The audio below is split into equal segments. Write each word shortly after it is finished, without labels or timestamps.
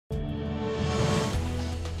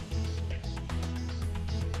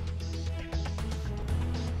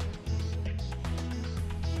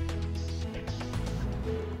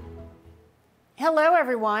Hello,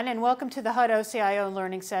 everyone, and welcome to the HUD OCIO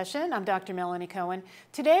Learning Session. I'm Dr. Melanie Cohen.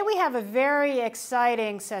 Today we have a very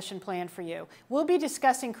exciting session planned for you. We'll be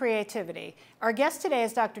discussing creativity. Our guest today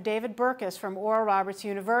is Dr. David Burkus from Oral Roberts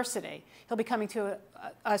University. He'll be coming to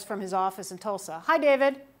us from his office in Tulsa. Hi,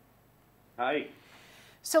 David. Hi.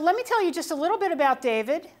 So let me tell you just a little bit about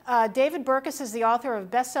David. David Burkus is the author of a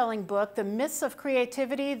best-selling book, The Myths of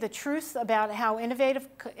Creativity, the Truth About How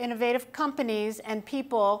Innovative Companies and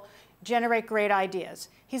People Generate Great Ideas.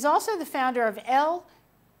 He's also the founder of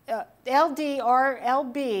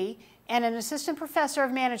LDRLB and an assistant professor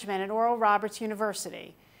of management at Oral Roberts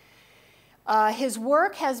University. His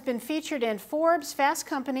work has been featured in Forbes, Fast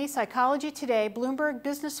Company, Psychology Today, Bloomberg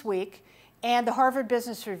Business Week, and the Harvard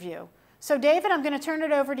Business Review. So David, I'm going to turn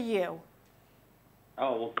it over to you.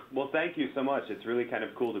 Oh, well, thank you so much. It's really kind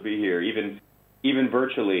of cool to be here, even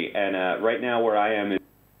virtually. And right now where I am is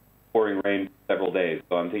pouring rain for several days,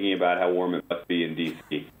 so I'm thinking about how warm it must be in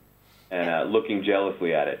D.C. and looking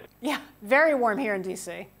jealously at it. Yeah, very warm here in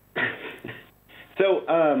D.C. So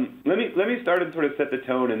let me start and sort of set the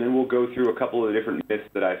tone, and then we'll go through a couple of different myths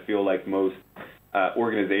that I feel like most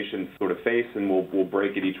organizations sort of face, and we'll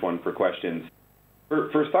break at each one for questions.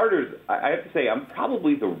 For starters, I have to say I'm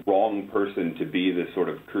probably the wrong person to be this sort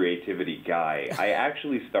of creativity guy. I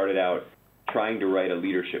actually started out trying to write a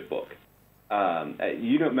leadership book.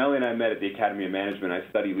 You know, Melanie and I met at the Academy of Management. I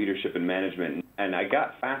study leadership and management, and I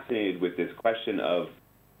got fascinated with this question of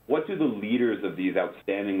what do the leaders of these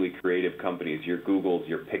outstandingly creative companies, your Googles,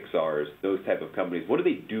 your Pixars, those type of companies, what do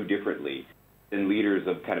they do differently than leaders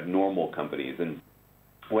of kind of normal companies? And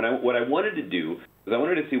what I wanted to do was I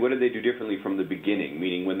wanted to see what did they do differently from the beginning,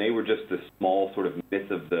 meaning when they were just a small sort of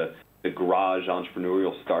myth of the garage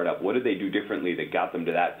entrepreneurial startup, what did they do differently that got them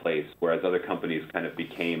to that place, whereas other companies kind of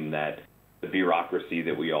became the bureaucracy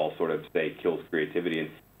that we all sort of say kills creativity. And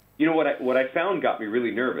you know what I found got me really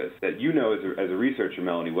nervous. That as a researcher,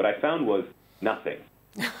 Melanie, what I found was nothing.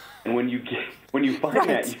 And when you find right.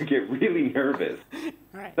 that, you get really nervous.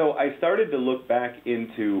 Right. So I started to look back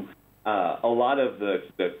into a lot of the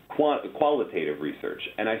qualitative research,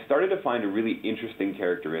 and I started to find a really interesting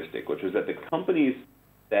characteristic, which was that the companies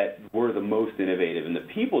that were the most innovative and the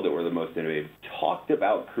people that were the most innovative talked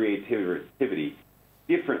about creativity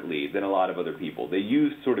differently than a lot of other people. They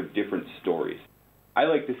use sort of different stories. I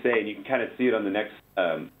like to say, and you can kind of see it on the next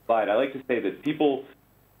slide, I like to say that people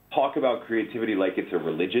talk about creativity like it's a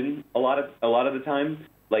religion a lot of the time.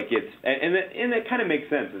 Like it's, and that kind of makes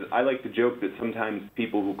sense. I like to joke that sometimes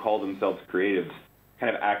people who call themselves creatives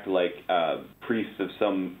kind of act like priests of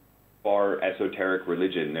some far esoteric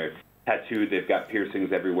religion. They're tattooed, they've got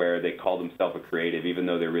piercings everywhere, they call themselves a creative, even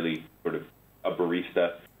though they're really sort of a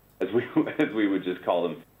barista, as we would just call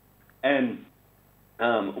them. And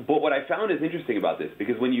but what I found is interesting about this,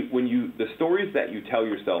 because when the stories that you tell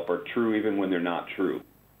yourself are true even when they're not true.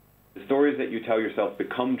 The stories that you tell yourself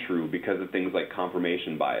become true because of things like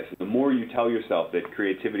confirmation bias. And the more you tell yourself that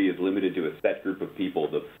creativity is limited to a set group of people,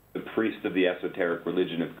 the priest of the esoteric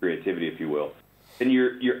religion of creativity, if you will, then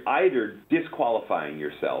you're either disqualifying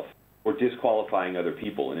yourself or disqualifying other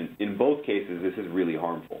people. And in both cases, this is really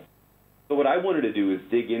harmful. So what I wanted to do is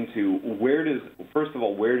dig into first of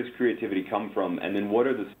all, where does creativity come from, and then what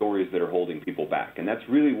are the stories that are holding people back? And that's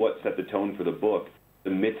really what set the tone for the book, The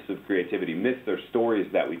Myths of Creativity. Myths are stories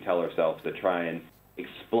that we tell ourselves that try and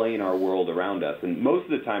explain our world around us. And most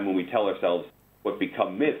of the time when we tell ourselves what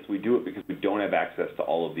become myths, we do it because we don't have access to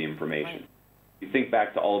all of the information. Right. You think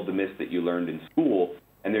back to all of the myths that you learned in school,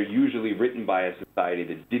 and they're usually written by a society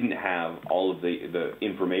that didn't have all of the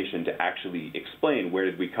information to actually explain where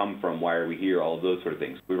did we come from, why are we here, all of those sort of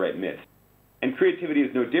things. We write myths. And creativity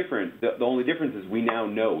is no different. The only difference is we now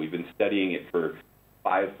know. We've been studying it for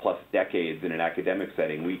 5+ decades in an academic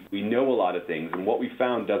setting. We know a lot of things, and what we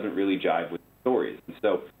found doesn't really jive with stories. And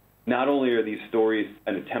so not only are these stories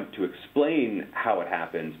an attempt to explain how it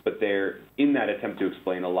happens, but they're, in that attempt to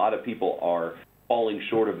explain, a lot of people are falling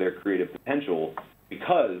short of their creative potential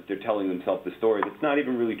because they're telling themselves the story that's not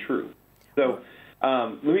even really true. So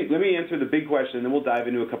let me answer the big question, and then we'll dive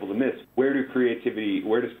into a couple of myths. Where do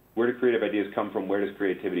creative ideas come from? Where does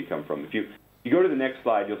creativity come from? If you go to the next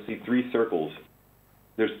slide, you'll see 3 circles.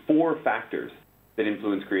 There's 4 factors that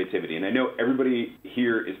influence creativity, and I know everybody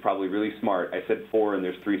here is probably really smart. I said 4, and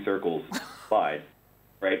there's 3 circles slide,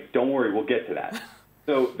 right? Don't worry, we'll get to that.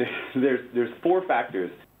 So there's 4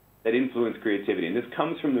 factors that influence creativity. And this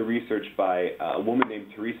comes from the research by a woman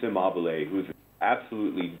named Teresa Mabile, who's an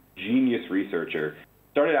absolutely genius researcher.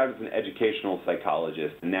 Started out as an educational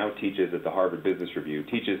psychologist and now teaches at the Harvard Business Review,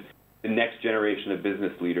 teaches the next generation of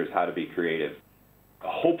business leaders how to be creative.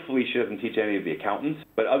 hopefully she doesn't teach any of the accountants,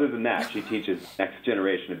 but other than that, she teaches the next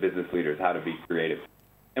generation of business leaders how to be creative.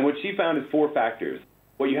 And what she found is 4 factors.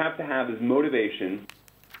 What you have to have is motivation,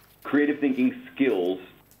 creative thinking skills,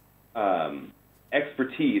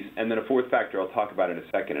 expertise, and then a 4th factor I'll talk about in a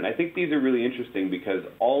second. And I think these are really interesting because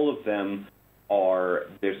all of them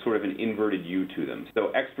there's sort of an inverted U to them.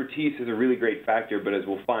 So expertise is a really great factor, but as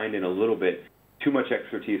we'll find in a little bit, too much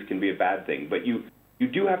expertise can be a bad thing. But you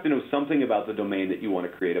do have to know something about the domain that you want a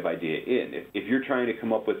creative idea in. If you're trying to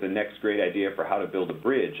come up with the next great idea for how to build a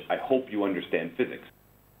bridge, I hope you understand physics,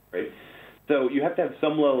 right? So you have to have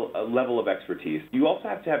some level of expertise. You also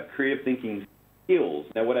have to have creative thinking skills.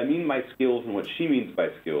 Now, what I mean by skills and what she means by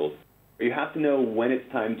skills, you have to know when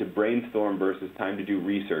it's time to brainstorm versus time to do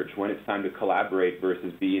research, when it's time to collaborate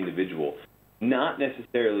versus be individual. Not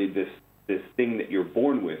necessarily this thing that you're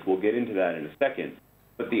born with. We'll get into that in a second.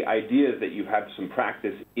 But the idea is that you have some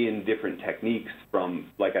practice in different techniques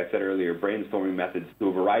from, like I said earlier, brainstorming methods to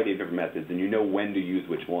a variety of different methods, and you know when to use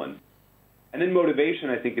which one. And then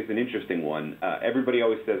motivation, I think, is an interesting one. Everybody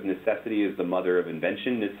always says necessity is the mother of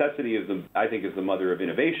invention. Necessity I think, is the mother of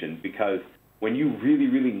innovation, because when you really,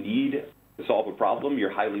 really need to solve a problem,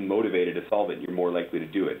 you're highly motivated to solve it, and you're more likely to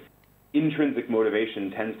do it. Intrinsic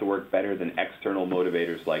motivation tends to work better than external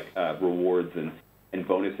motivators like rewards and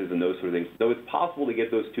bonuses and those sort of things. So it's possible to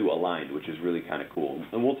get those two aligned, which is really kind of cool.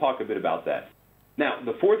 And we'll talk a bit about that. Now,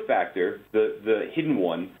 the 4th factor, the hidden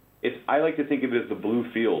one, I like to think of it as the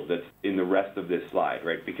blue field that's in the rest of this slide,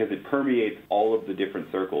 right? Because it permeates all of the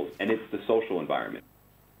different circles, and it's the social environment.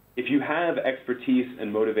 If you have expertise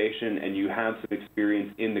and motivation and you have some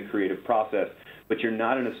experience in the creative process, but you're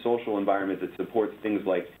not in a social environment that supports things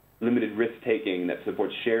like limited risk-taking, that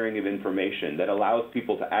supports sharing of information, that allows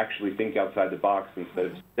people to actually think outside the box instead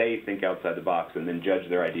of think outside the box and then judge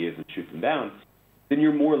their ideas and shoot them down, then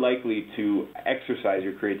you're more likely to exercise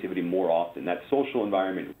your creativity more often. That social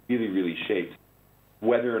environment really, really shapes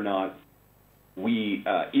whether or not we,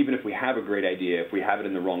 even if we have a great idea, if we have it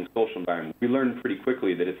in the wrong social environment, we learn pretty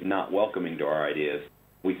quickly that it's not welcoming to our ideas.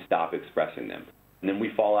 We stop expressing them. And then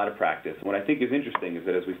we fall out of practice. And what I think is interesting is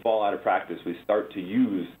that as we fall out of practice, we start to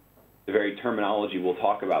use the very terminology we'll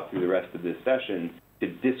talk about through the rest of this session to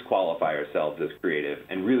disqualify ourselves as creative.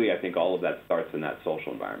 And really, I think all of that starts in that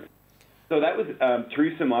social environment. So that was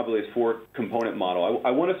Teresa Amabile's 4-component model.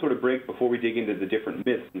 I want to sort of break before we dig into the different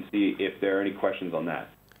myths and see if there are any questions on that.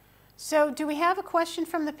 So do we have a question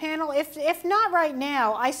from the panel? If not right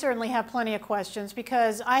now, I certainly have plenty of questions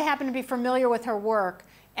because I happen to be familiar with her work.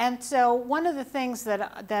 And so one of the things that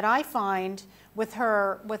I find with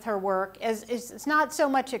her work is it's not so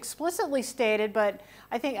much explicitly stated, but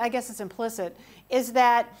I guess it's implicit, is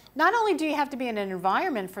that not only do you have to be in an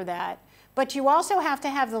environment for that, but you also have to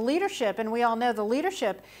have the leadership, and we all know the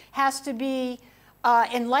leadership has to be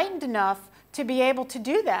enlightened enough to be able to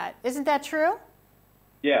do that. Isn't that true?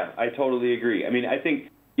 Yeah, I totally agree. I mean, I think,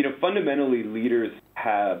 fundamentally leaders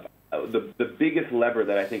have the biggest lever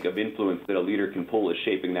that I think of influence that a leader can pull is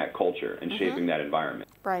shaping that culture and shaping that environment.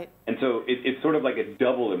 Right. And so it's sort of like a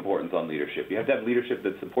double importance on leadership. You have to have leadership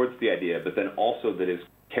that supports the idea, but then also that is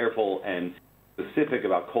careful and specific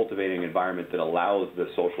about cultivating an environment that allows the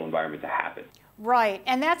social environment to happen. Right,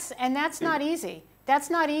 and that's not easy. That's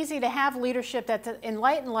not easy to have leadership that's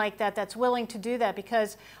enlightened like that, that's willing to do that,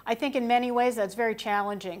 because I think in many ways that's very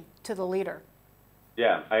challenging to the leader.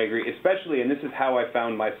 Yeah, I agree, especially, and this is how I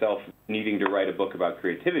found myself needing to write a book about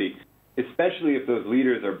creativity, especially if those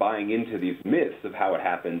leaders are buying into these myths of how it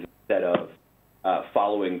happens instead of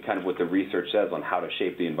following kind of what the research says on how to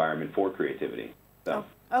shape the environment for creativity. So.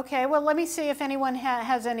 Okay, well, let me see if anyone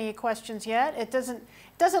has any questions yet. It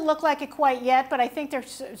doesn't look like it quite yet, but I think they're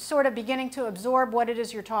sort of beginning to absorb what it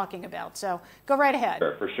is you're talking about. So go right ahead.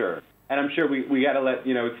 Sure, for sure. And I'm sure we got to let,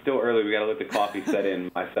 it's still early. We got to let the coffee set in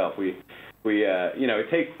myself. It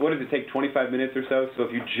takes, what does it take, 25 minutes or so? So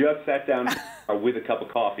if you just sat down with a cup of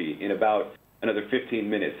coffee in about another 15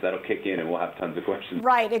 minutes, that'll kick in and we'll have tons of questions.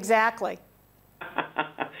 Right, exactly.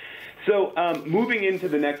 So moving into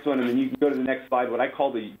the next one, and then you can go to the next slide, what I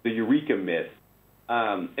call the Eureka myth.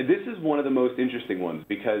 And this is one of the most interesting ones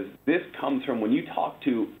because this comes from when you talk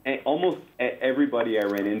to almost everybody I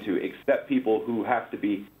ran into, except people who have to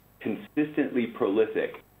be consistently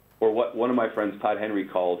prolific, or what one of my friends, Todd Henry,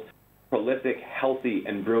 called prolific, healthy,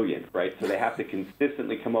 and brilliant, right? So they have to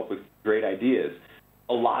consistently come up with great ideas.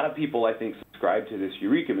 A lot of people, I think, subscribe to this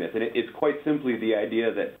Eureka myth, and it's quite simply the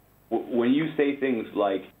idea that when you say things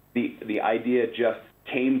like, the idea just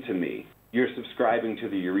came to me, you're subscribing to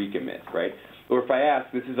the Eureka myth, right? Or if I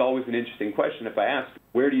ask, this is always an interesting question, if I ask,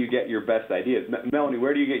 where do you get your best ideas? Melanie,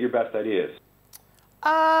 where do you get your best ideas?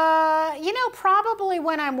 You know, probably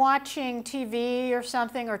when I'm watching TV or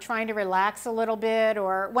something, or trying to relax a little bit,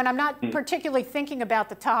 or when I'm not particularly thinking about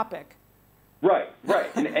the topic. Right, right.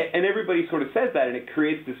 And everybody sort of says that, and it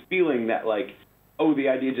creates this feeling that, like, oh, the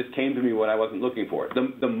idea just came to me when I wasn't looking for it.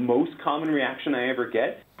 The most common reaction I ever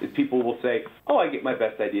get is people will say, oh, I get my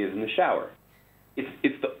best ideas in the shower.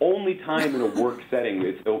 It's the only time in a work setting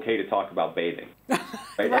it's okay to talk about bathing.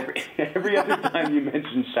 Right? Every other time you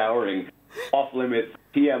mention showering, off limits,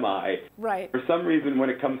 TMI. Right. For some reason, when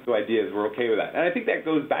it comes to ideas, we're okay with that. And I think that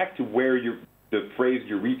goes back to where the phrase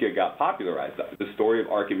eureka got popularized, the story of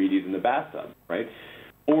Archimedes in the bathtub, right?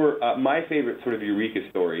 Or my favorite sort of eureka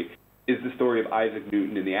story is the story of Isaac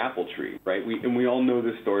Newton and the apple tree, right? We all know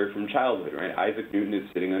this story from childhood, right? Isaac Newton is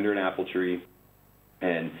sitting under an apple tree,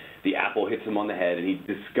 and the apple hits him on the head, and he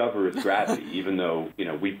discovers gravity, even though, you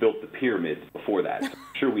know, we built the pyramids before that. So I'm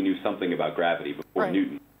sure we knew something about gravity before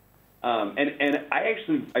Newton. And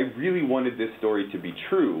I really wanted this story to be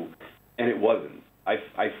true, and it wasn't.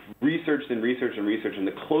 I researched and researched and researched, and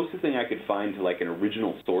the closest thing I could find to like an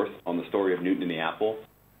original source on the story of Newton and the apple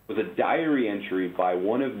was a diary entry by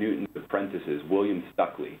one of Newton's apprentices, William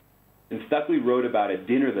Stuckley. And Stuckley wrote about a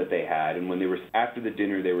dinner that they had, and when they were after the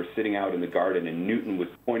dinner, they were sitting out in the garden, and Newton was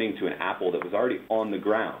pointing to an apple that was already on the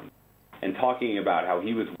ground and talking about how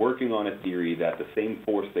he was working on a theory that the same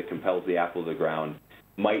force that compels the apple to the ground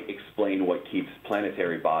might explain what keeps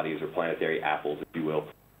planetary bodies, or planetary apples, if you will,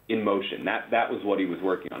 in motion. That was what he was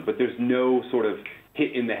working on. But there's no sort of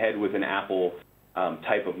hit in the head with an apple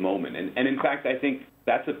type of moment. And in fact, I think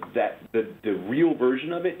the real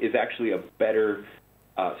version of it is actually a better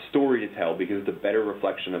story to tell, because it's a better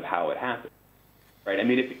reflection of how it happened. Right? I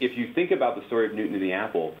mean, if you think about the story of Newton and the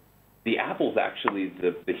apple's actually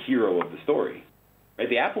the hero of the story. Right?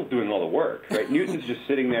 The apple's doing all the work. Right? Newton's just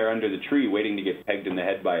sitting there under the tree waiting to get pegged in the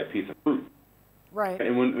head by a piece of fruit. Right.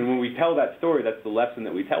 And when we tell that story, that's the lesson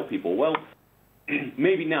that we tell people. Well,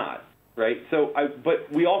 maybe not, right?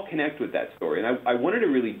 But we all connect with that story. And I wanted to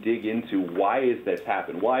really dig into why is this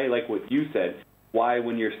happen? Why, like what you said, why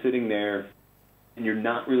when you're sitting there and you're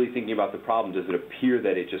not really thinking about the problem, does it appear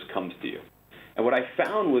that it just comes to you? And what I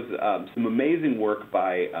found was some amazing work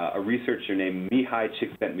by a researcher named Mihai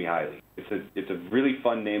Csikszentmihalyi. It's a really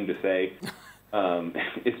fun name to say.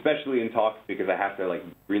 Especially in talks, because I have to like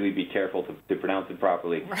really be careful to pronounce it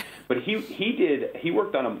properly. Right. But he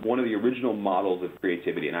worked on one of the original models of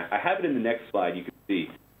creativity, and I have it in the next slide. You can see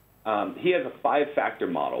he has a 5-factor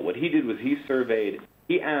model. What he did was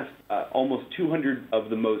he asked almost 200 of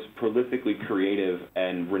the most prolifically creative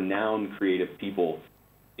and renowned creative people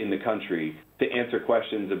in the country to answer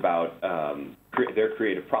questions about their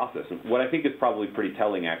creative process. And what I think is probably pretty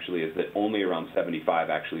telling, actually, is that only around 75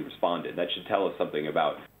 actually responded. That should tell us something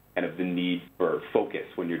about kind of the need for focus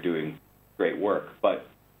when you're doing great work. But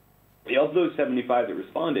of those 75 that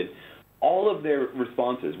responded, all of their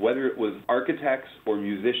responses, whether it was architects or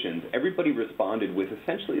musicians, everybody responded with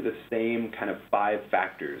essentially the same kind of 5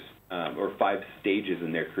 factors or 5 stages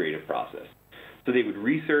in their creative process. So they would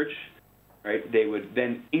research, right? They would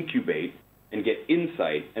then incubate and get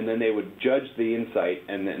insight, and then they would judge the insight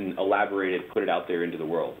and then elaborate it, put it out there into the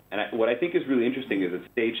world. And what I think is really interesting is at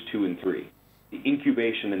stage 2 and 3, the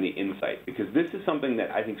incubation and the insight, because this is something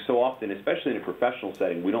that I think so often, especially in a professional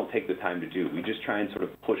setting, we don't take the time to do. We just try and sort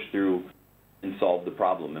of push through and solve the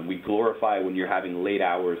problem. And we glorify when you're having late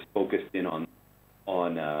hours focused in on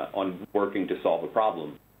working to solve a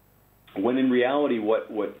problem. When in reality, what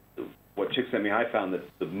Csikszentmihalyi found that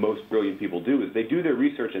the most brilliant people do is they do their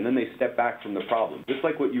research and then they step back from the problem. Just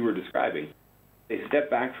like what you were describing. They step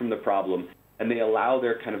back from the problem and they allow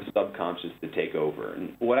their kind of subconscious to take over.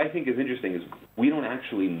 And what I think is interesting is we don't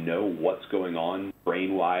actually know what's going on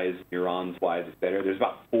brain-wise, neurons-wise, et cetera. There's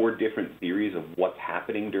about 4 different theories of what's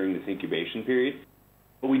happening during this incubation period.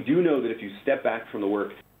 But we do know that if you step back from the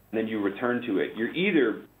work and then you return to it, you're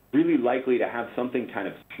either really likely to have something kind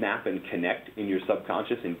of snap and connect in your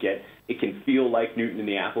subconscious and it can feel like Newton and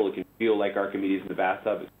the apple, it can feel like Archimedes in the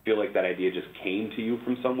bathtub, it can feel like that idea just came to you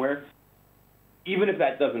from somewhere. Even if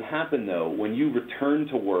that doesn't happen, though, when you return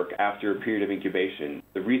to work after a period of incubation,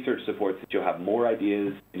 the research supports that you'll have more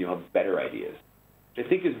ideas and you'll have better ideas. Which I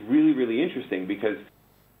think is really, really interesting, because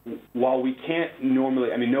while we can't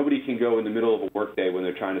normally, I mean, nobody can go in the middle of a workday when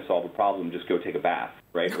they're trying to solve a problem, just go take a bath,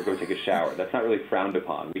 right, or go take a shower. That's not really frowned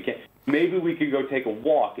upon. We can't. Maybe we could go take a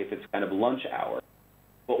walk if it's kind of lunch hour.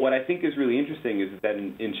 But what I think is really interesting is that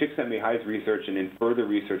in Csikszentmihalyi's research and in further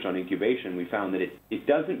research on incubation, we found that it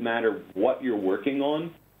doesn't matter what you're working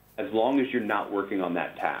on as long as you're not working on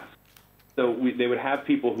that task. So they would have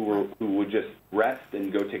people who would just rest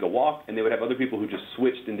and go take a walk, and they would have other people who just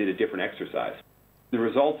switched and did a different exercise. the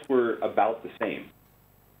results were about the same.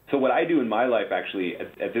 So what I do in my life, actually,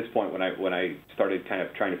 at this point, when I started kind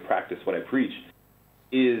of trying to practice what I preach,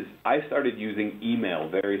 is I started using email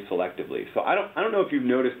very selectively. So I don't know if you've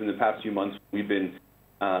noticed in the past few months we've been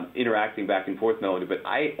interacting back and forth, Melody, but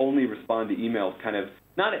I only respond to emails kind of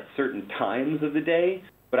not at certain times of the day,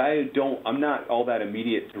 but I'm not all that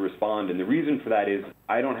immediate to respond. And the reason for that is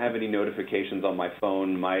I don't have any notifications on my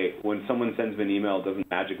phone. When someone sends me an email, it doesn't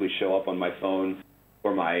magically show up on my phone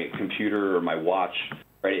or my computer or my watch.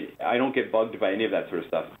 Right? I don't get bugged by any of that sort of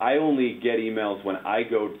stuff. I only get emails when I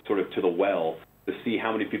go sort of to the well to see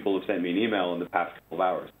how many people have sent me an email in the past couple of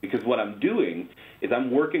hours. Because what I'm doing is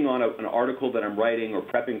I'm working on an article that I'm writing or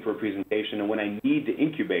prepping for a presentation, and when I need to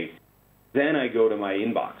incubate, then I go to my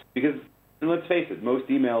inbox. Because, and let's face it, most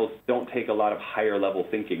emails don't take a lot of higher level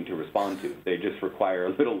thinking to respond to. They just require a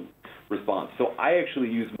little response. So I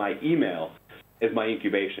actually use my email as my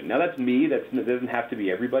incubation. Now that's me, that doesn't have to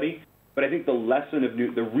be everybody. But I think the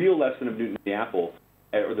real lesson of Newton and the Apple,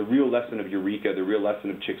 or the real lesson of Eureka, the real lesson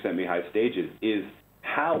of Csikszentmihalyi stages, is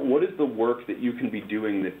what is the work that you can be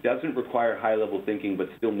doing that doesn't require high-level thinking but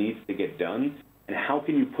still needs to get done, and how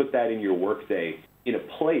can you put that in your workday in a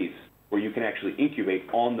place where you can actually incubate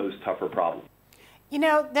on those tougher problems? You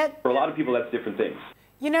know, for a lot of people, that's different things.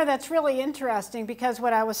 You know, that's really interesting, because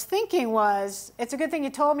what I was thinking was, it's a good thing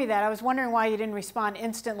you told me that. I was wondering why you didn't respond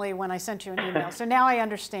instantly when I sent you an email. So now I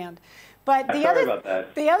understand. But the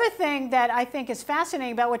other thing that I think is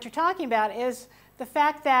fascinating about what you're talking about is the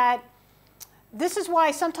fact that this is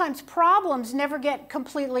why sometimes problems never get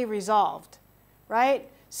completely resolved, right?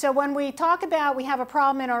 So when we talk about we have a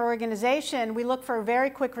problem in our organization, we look for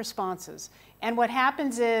very quick responses. And what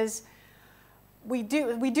happens is, we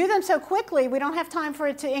do them so quickly, we don't have time for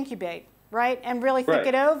it to incubate, right? And really think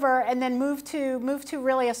it over, and then move to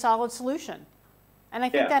really a solid solution. And I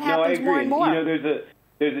think that happens more and more. You know,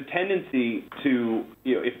 there's a tendency to,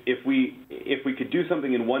 you know, if we could do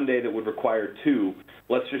something in one day that would require two,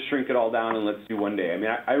 let's just shrink it all down and let's do one day. I mean,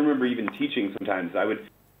 I remember even teaching sometimes.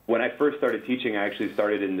 When I first started teaching, I actually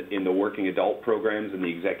started in the working adult programs and the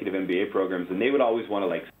executive MBA programs, and they would always want to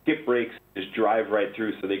like skip breaks, just drive right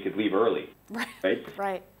through so they could leave early, right?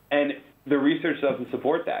 Right. And the research doesn't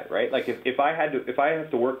support that, right? Like if I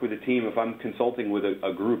have to work with a team, if I'm consulting with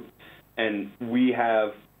a group, and we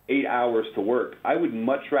have 8 hours to work, I would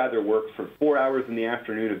much rather work for 4 hours in the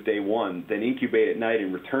afternoon of day one than incubate at night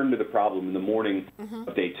and return to the problem in the morning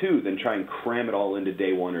of day two than try and cram it all into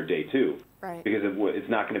day one or day two. Right. Because it's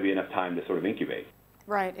not going to be enough time to sort of incubate.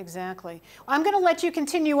 Right, exactly. I'm going to let you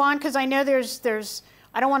continue on, because I know there's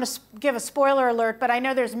I don't want to give a spoiler alert, but I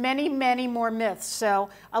know there's many, many more myths. So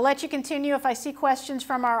I'll let you continue. If I see questions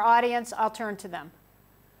from our audience, I'll turn to them.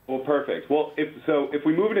 Well, perfect. Well, if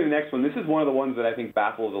we move into the next one, this is one of the ones that I think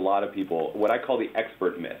baffles a lot of people, what I call the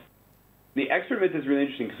expert myth. The expert myth is really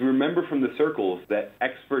interesting because we remember from the circles that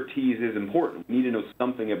expertise is important. We need to know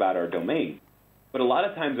something about our domain. But a lot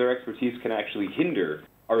of times our expertise can actually hinder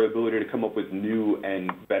our ability to come up with new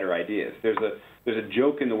and better ideas. There's a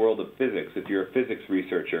joke in the world of physics. If you're a physics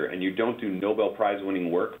researcher and you don't do Nobel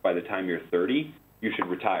Prize-winning work by the time you're 30, you should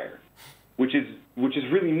retire, which is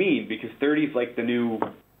really mean, because 30 is like the new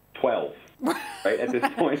 12, right, at this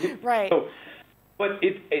point. Right. So, but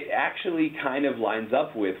it actually kind of lines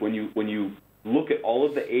up with when you look at all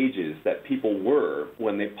of the ages that people were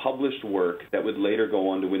when they published work that would later go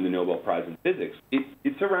on to win the Nobel Prize in physics.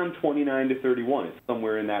 It's around 29 to 31. It's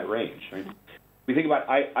somewhere in that range, right? We think about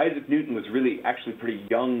Isaac Newton was really actually pretty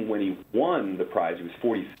young when he won the prize. He was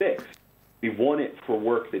 46. He won it for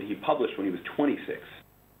work that he published when he was 26.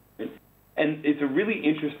 And it's a really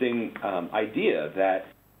interesting idea that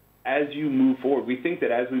as you move forward, we think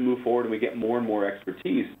that as we move forward and we get more and more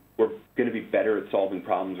expertise, we're going to be better at solving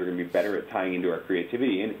problems. We're going to be better at tying into our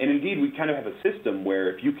creativity. And indeed, we kind of have a system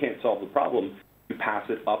where if you can't solve the problem, you pass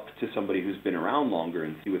it up to somebody who's been around longer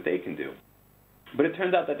and see what they can do. But it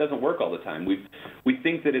turns out that doesn't work all the time. We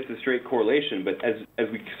think that it's a straight correlation, but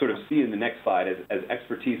as we sort of see in the next slide, as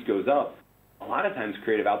expertise goes up, a lot of times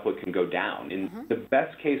creative output can go down. In the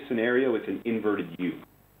best case scenario, it's an inverted U.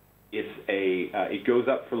 It goes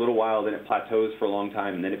up for a little while, then it plateaus for a long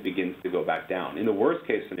time, and then it begins to go back down. In the worst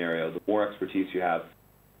case scenario, the more expertise you have,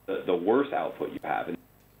 the worse output you have. And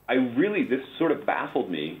this sort of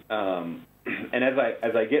baffled me. And as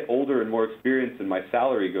I get older and more experienced and my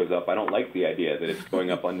salary goes up, I don't like the idea that it's going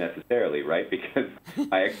up unnecessarily, right? Because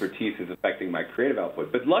my expertise is affecting my creative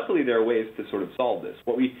output. But luckily, there are ways to sort of solve this.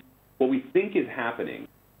 What we think is happening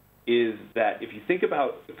is that if you think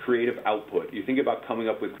about creative output, you think about coming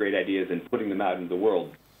up with great ideas and putting them out into the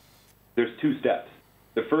world, there's two steps.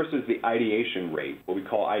 The first is the ideation rate, what we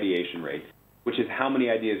call ideation rate. which is how many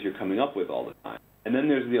ideas you're coming up with all the time. And then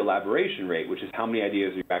there's the elaboration rate, which is how many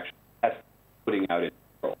ideas you're actually putting out in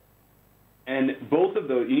the world. And both of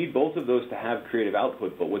those, you need both of those to have creative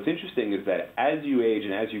output. But what's interesting is that as you age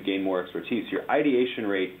and as you gain more expertise, your ideation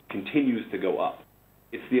rate continues to go up.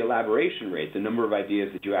 It's the elaboration rate, the number of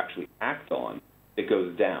ideas that you actually act on, that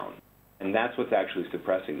goes down. And that's what's actually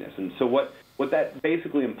suppressing this. And so what that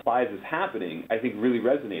basically implies is happening, I think really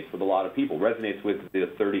resonates with a lot of people, resonates with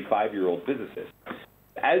the 35-year-old physicist.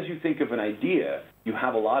 As you think of an idea, you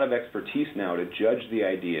have a lot of expertise now to judge the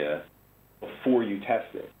idea before you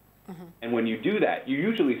test it. Mm-hmm. And when you do that, you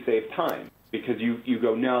usually save time because you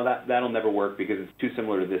go, no, that'll never work because it's too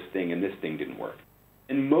similar to this thing and this thing didn't work.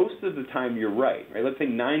 And most of the time you're right? Let's say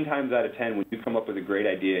 9 times out of 10 when you come up with a great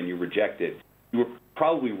idea and you reject it, you were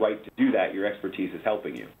probably right to do that. Your expertise is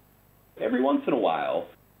helping you. Every once in a while,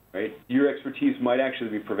 right, your expertise might actually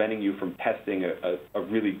be preventing you from testing a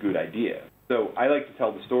really good idea. So I like to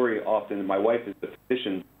tell the story often, and my wife is a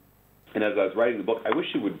physician, and as I was writing the book, I wish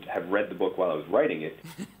she would have read the book while I was writing it.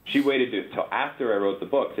 She waited until after I wrote the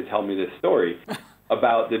book to tell me this story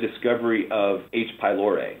about the discovery of H.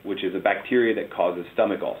 pylori, which is a bacteria that causes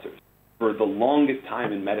stomach ulcers. For the longest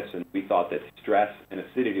time in medicine, we thought that stress and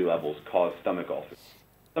acidity levels cause stomach ulcers.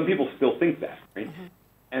 Some people still think that, right? Mm-hmm.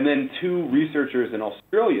 And then 2 researchers in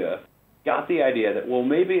Australia got the idea that, well,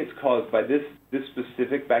 maybe it's caused by this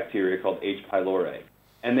specific bacteria called H. pylori.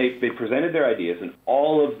 And they presented their ideas, and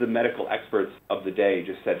all of the medical experts of the day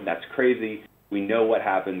just said, that's crazy. We know what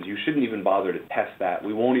happens. You shouldn't even bother to test that.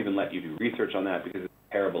 We won't even let you do research on that because it's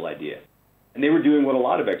a terrible idea. And they were doing what a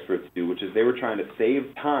lot of experts do, which is they were trying to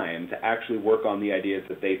save time to actually work on the ideas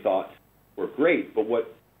that they thought were great. But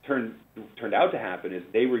what turned out to happen is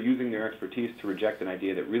they were using their expertise to reject an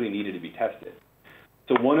idea that really needed to be tested.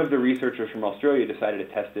 So one of the researchers from Australia decided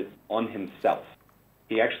to test it on himself.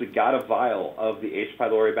 He actually got a vial of the H.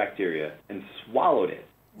 pylori bacteria and swallowed it,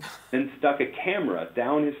 then stuck a camera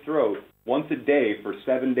down his throat once a day for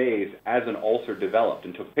 7 days as an ulcer developed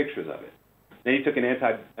and took pictures of it. Then he took an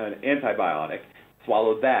antibiotic,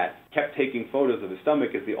 swallowed that, kept taking photos of his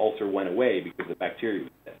stomach as the ulcer went away because the bacteria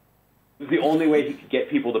was dead. It was the only way he could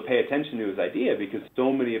get people to pay attention to his idea because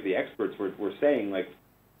so many of the experts were saying, like,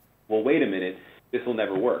 well, wait a minute, this will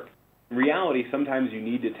never work. In reality, sometimes you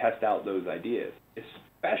need to test out those ideas,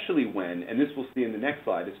 especially when, and this we'll see in the next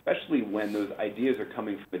slide, especially when those ideas are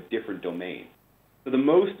coming from a different domain. So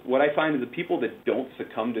what I find is the people that don't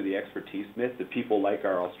succumb to the expertise myth, the people like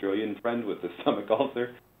our Australian friend with the stomach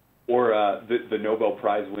ulcer, or the Nobel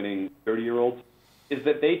Prize winning 30-year-olds, is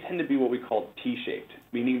that they tend to be what we call T-shaped,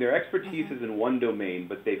 meaning their expertise is in one domain,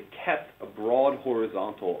 but they've kept a broad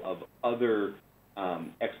horizontal of other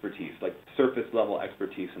expertise, like surface-level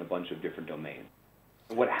expertise in a bunch of different domains.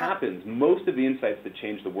 And what happens, most of the insights that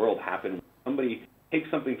change the world happen when somebody takes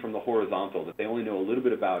something from the horizontal that they only know a little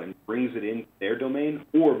bit about and brings it into their domain,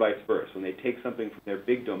 or vice versa, when they take something from their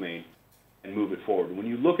big domain and move it forward. When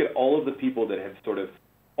you look at all of the people that have sort of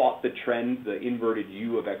fought the trend, the inverted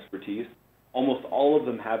U of expertise, almost all of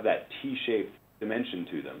them have that T-shaped dimension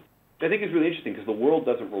to them, which I think is really interesting because the world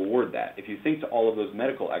doesn't reward that. If you think to all of those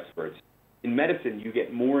medical experts, in medicine you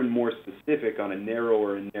get more and more specific on a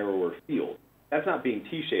narrower and narrower field. That's not being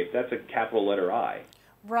T-shaped, that's a capital letter I.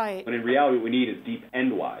 Right. But in reality, what we need is deep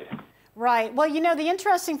and wide. Right. Well, you know, the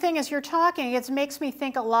interesting thing is you're talking, it makes me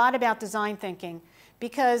think a lot about design thinking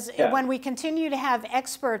because when we continue to have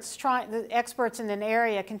experts in an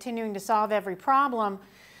area continuing to solve every problem,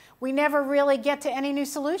 we never really get to any new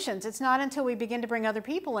solutions. It's not until we begin to bring other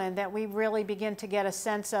people in that we really begin to get a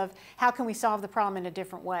sense of how can we solve the problem in a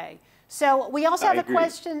different way. So we also have a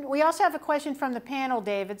question. We also have a question from the panel,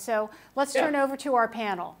 David. So let's turn over to our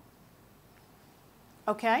panel.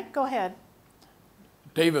 Okay, go ahead.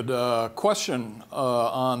 David, question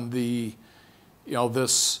on the,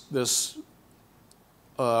 this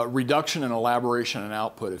reduction in elaboration and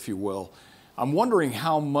output, if you will. I'm wondering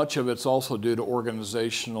how much of it's also due to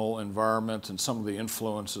organizational environment and some of the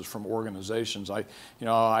influences from organizations.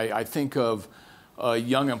 I think of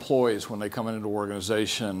young employees when they come into an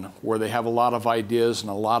organization where they have a lot of ideas and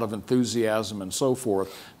a lot of enthusiasm and so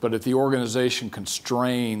forth, but if the organization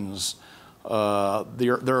constrains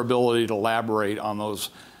their ability to elaborate on those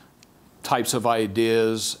types of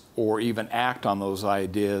ideas or even act on those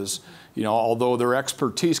ideas, although their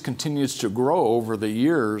expertise continues to grow over the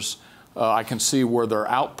years, I can see where their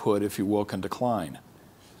output, if you will, can decline.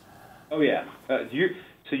 Oh yeah,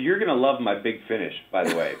 so you're going to love my big finish, by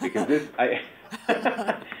the way, because I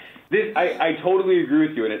totally agree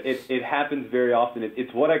with you, and it happens very often.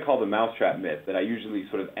 It's what I call the mousetrap myth that I usually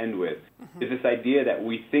sort of end with, is this idea that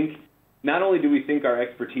we think not only do we think our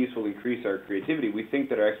expertise will increase our creativity, we think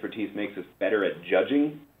that our expertise makes us better at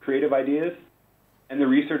judging creative ideas, and the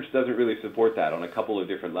research doesn't really support that on a couple of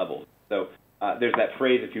different levels. So there's that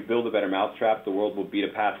phrase, if you build a better mousetrap, the world will beat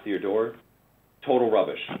a path to your door. Total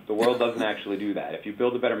rubbish. The world doesn't actually do that. If you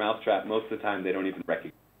build a better mousetrap, most of the time they don't even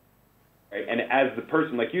recognize it. Right? And as the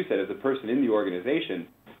person, like you said, as the person in the organization,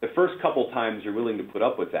 the first couple times you're willing to put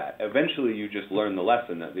up with that. Eventually you just learn the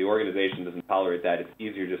lesson that the organization doesn't tolerate that. It's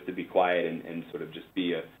easier just to be quiet and sort of just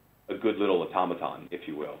be a good little automaton, if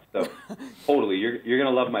you will. So totally, you're going to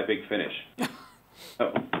love my big finish.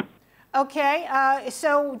 So. Okay,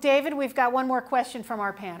 so David, we've got one more question from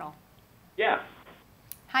our panel. Yeah.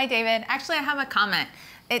 Hi, David. Actually, I have a comment.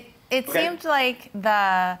 It Okay. seemed like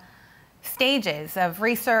the stages of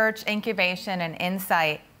research, incubation, and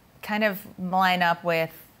insight kind of line up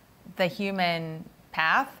with the human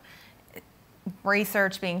path.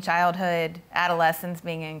 Research being childhood, adolescence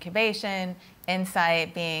being incubation,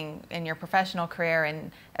 insight being in your professional career,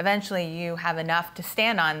 and eventually you have enough to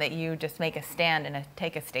stand on that you just make a stand and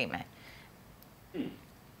take a statement.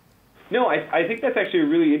 No, I think that's actually a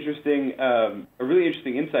really interesting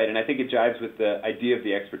insight, and I think it jives with the idea of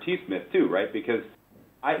the expertise myth too, right? Because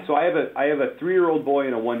I have a 3-year-old boy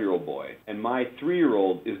and a 1-year-old boy, and my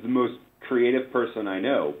 3-year-old is the most creative person I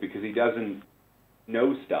know because he doesn't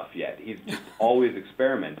know stuff yet. He's just always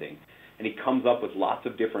experimenting, and he comes up with lots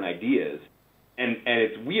of different ideas. And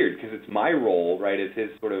it's weird because it's my role, right, as his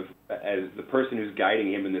sort of, as the person who's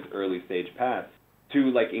guiding him in this early stage path,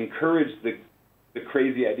 to like encourage the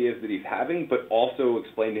crazy ideas that he's having, but also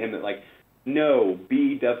explain to him that like, no,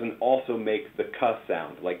 B doesn't also make the cuss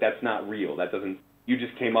sound. Like that's not real. That doesn't. You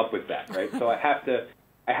just came up with that, right? So I have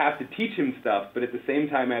to teach him stuff, but at the same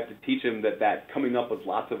time I have to teach him that coming up with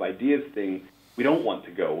lots of ideas thing, we don't want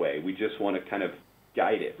to go away. We just want to kind of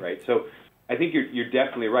guide it, right? So I think you're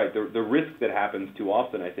definitely right. The risk that happens too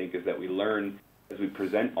often, I think, is that we learn as we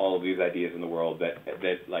present all of these ideas in the world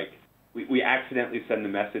that like we accidentally send the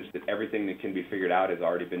message that everything that can be figured out has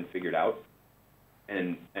already been figured out,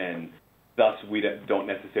 and thus we don't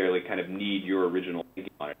necessarily kind of need your original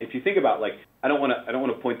thinking on it. If you think about, like, I don't want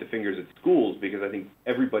to point the fingers at schools because I think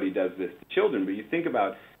everybody does this to children, but you think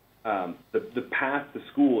about the path to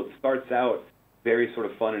school. It starts out very sort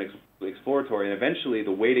of fun and exploratory, and eventually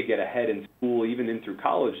the way to get ahead in school, even in through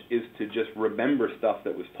college, is to just remember stuff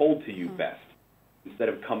that was told to you best instead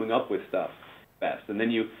of coming up with stuff best. And then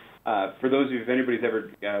you, for those of you, if anybody's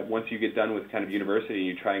ever, once you get done with kind of university and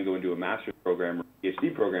you try and go into a master's program or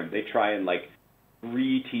PhD program, they try and like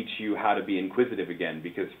reteach you how to be inquisitive again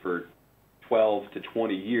because for 12 to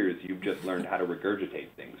 20 years you've just learned how to regurgitate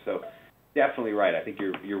things. So definitely right. I think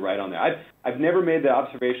you're right on there. I've never made the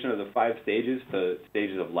observation of the 5 stages, the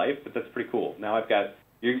stages of life, but that's pretty cool. Now I've got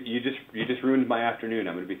you just ruined my afternoon.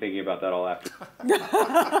 I'm going to be thinking about that all afternoon.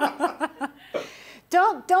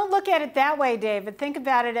 Don't look at it that way, David. Think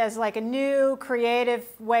about it as like a new, creative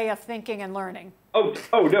way of thinking and learning. Oh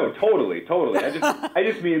no, totally. I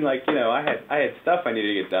just mean like, you know, I had stuff I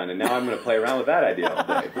needed to get done, and now I'm going to play around with that idea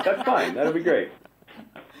all day. But that's fine. That'll be great.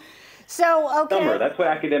 So, okay. Summer. That's what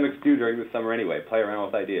academics do during the summer anyway. Play around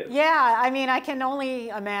with ideas. Yeah, I mean, I can only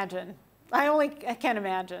imagine. I can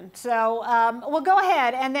imagine. So, we'll go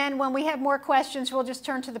ahead, and then when we have more questions, we'll just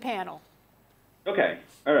turn to the panel. Okay.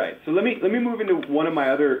 All right. So let me move into one of my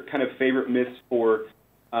other kind of favorite myths for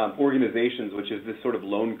organizations, which is this sort of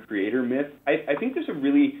lone creator myth. I think there's a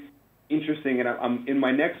really interesting, and I'm in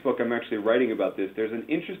my next book, I'm actually writing about this. There's an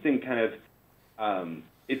interesting kind of,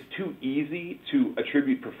 it's too easy to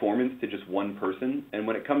attribute performance to just one person. And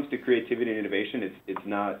when it comes to creativity and innovation, it's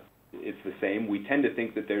not, it's the same. We tend to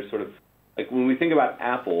think that there's sort of, like when we think about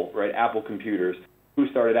Apple, right, Apple computers, who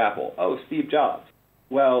started Apple? Oh, Steve Jobs.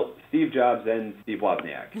 Well, Steve Jobs and Steve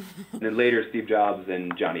Wozniak, and then later Steve Jobs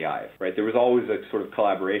and Johnny Ive, right? There was always a sort of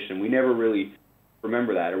collaboration. We never really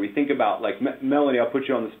remember that. Or we think about, like, Melanie, I'll put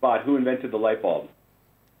you on the spot. Who invented the light bulb?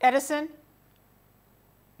 Edison?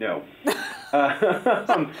 No.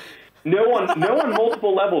 No on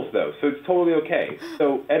multiple levels, though, so it's totally okay.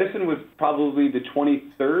 So Edison was probably the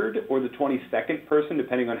 23rd or the 22nd person,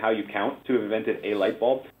 depending on how you count, to have invented a light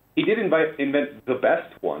bulb. He did invent the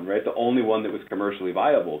best one, right? The only one that was commercially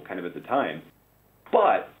viable kind of at the time.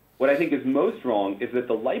 But what I think is most wrong is that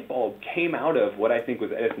the light bulb came out of what I think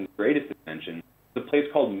was Edison's greatest invention, the place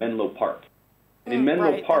called Menlo Park. And in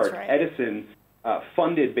Menlo Park, Edison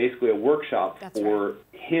funded basically a workshop for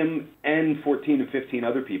him and 14 to 15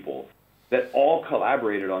 other people that all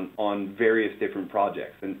collaborated on various different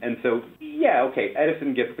projects. And so, yeah, okay,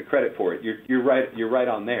 Edison gets the credit for it. You're right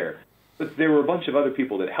on there. But there were a bunch of other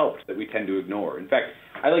people that helped that we tend to ignore. In fact,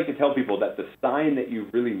 I like to tell people that the sign that you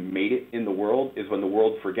really made it in the world is when the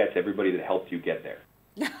world forgets everybody that helped you get there.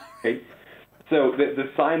 Okay? So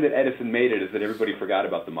the sign that Edison made it is that everybody forgot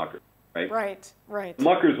about the muckers, right? Right.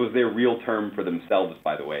 Muckers was their real term for themselves,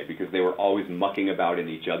 by the way, because they were always mucking about in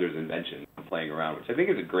each other's inventions and playing around, which I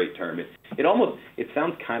think is a great term. It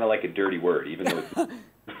sounds kind of like a dirty word, even though it's...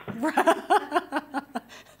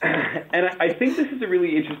 And I think this is a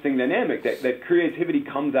really interesting dynamic, that creativity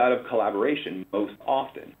comes out of collaboration most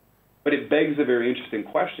often. But it begs a very interesting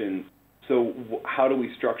question. So how do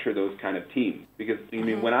we structure those kind of teams? Because I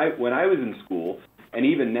mean, when I was in school, and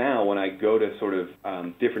even now when I go to sort of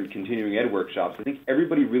different continuing ed workshops, I think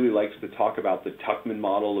everybody really likes to talk about the Tuckman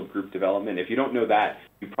model of group development. If you don't know that,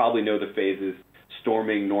 you probably know the phases: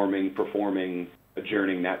 storming, norming, performing,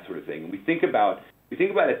 adjourning, that sort of thing. And we think about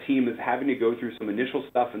a team as having to go through some initial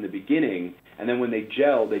stuff in the beginning, and then when they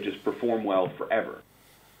gel, they just perform well forever.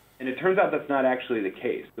 And it turns out that's not actually the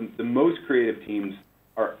case. The most creative teams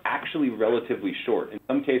are actually relatively short. In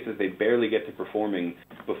some cases, they barely get to performing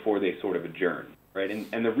before they sort of adjourn, right?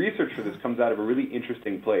 And the research for this comes out of a really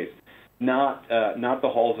interesting place, not the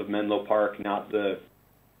halls of Menlo Park, not the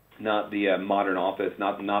modern office,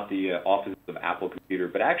 not the offices of Apple Computer,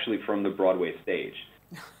 but actually from the Broadway stage.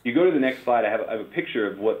 You go to the next slide, I have a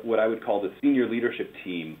picture of what I would call the senior leadership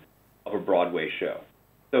team of a Broadway show.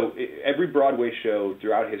 So every Broadway show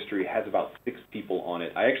throughout history has about 6 people on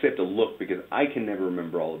it. I actually have to look because I can never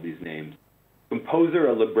remember all of these names. Composer,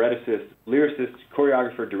 a librettist, lyricist,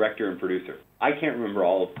 choreographer, director, and producer. I can't remember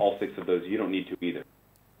all 6 of those. You don't need to either.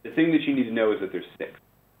 The thing that you need to know is that there's 6,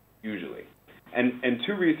 usually. And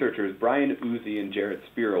 2 researchers, Brian Uzi and Jarrett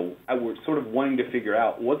Spiro, were sort of wanting to figure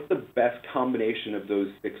out what's the best combination of those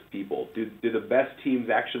 6 people. Do the best teams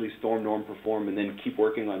actually storm, norm, perform, and then keep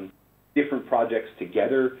working on different projects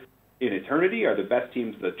together in eternity? Are the best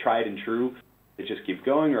teams the tried and true that just keep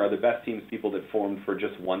going, or are the best teams people that formed for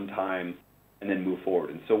just one time and then move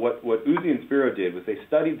forward? And so what Uzi and Spiro did was they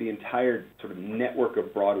studied the entire sort of network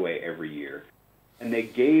of Broadway every year, and they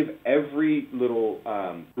gave every little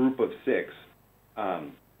group of 6,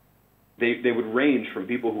 they would range from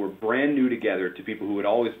people who were brand new together to people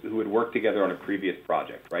who had worked together on a previous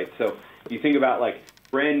project, right? So you think about, like,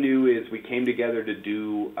 brand new is we came together to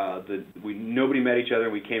do nobody met each other,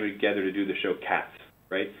 and we came together to do the show Cats,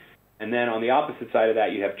 right? And then on the opposite side of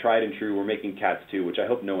that, you have tried and true. We're making Cats 2, which I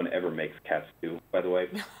hope no one ever makes Cats 2, by the way.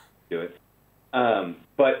 Do it.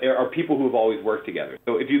 But there are people who have always worked together.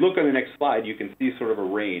 So if you look on the next slide, you can see sort of a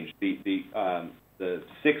range. The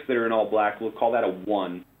 6 that are in all black, we'll call that a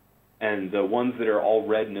 1, and the ones that are all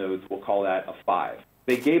red nodes, we'll call that a 5.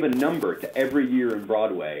 They gave a number to every year in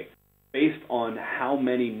Broadway based on how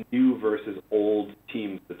many new versus old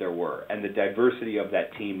teams that there were, and the diversity of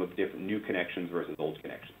that team of different new connections versus old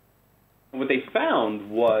connections. And what they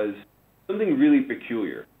found was something really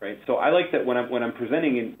peculiar, right? So I like that when I'm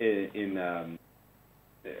presenting in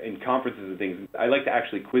conferences and things, I like to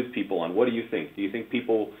actually quiz people on, what do you think? Do you think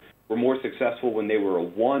people were more successful when they were a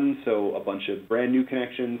 1, so a bunch of brand new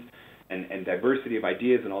connections and diversity of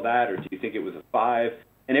ideas and all that, or do you think it was a 5?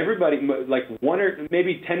 And everybody, like 1 or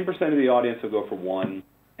maybe 10% of the audience will go for 1,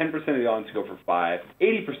 10% of the audience will go for 5,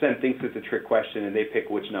 80% thinks it's a trick question and they pick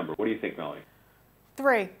which number. What do you think, Melanie?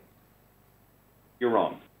 3. You're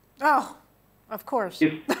wrong. Oh, of course.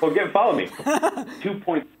 Follow me.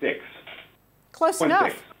 2.6. Close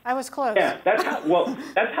enough. I was close. Yeah, that's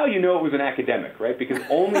how you know it was an academic, right? Because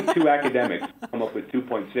only 2 academics come up with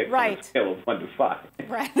 2.6 on a scale of 1 to 5.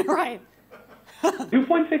 Right.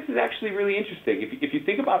 2.6 is actually really interesting. If you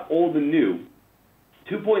think about old and new,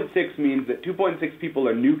 2.6 means that 2.6 people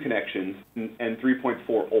are new connections and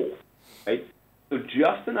 3.4 old, right? So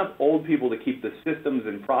just enough old people to keep the systems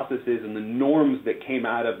and processes and the norms that came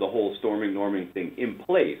out of the whole storming, norming thing in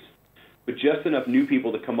place, but just enough new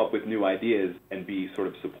people to come up with new ideas and be sort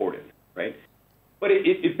of supported, right? But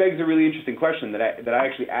it begs a really interesting question that I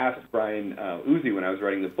actually asked Brian Uzi when I was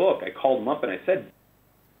writing the book. I called him up and I said,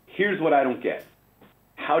 here's what I don't get.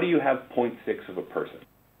 How do you have 0.6 of a person?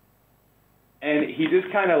 And he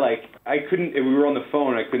just kind of like, we were on the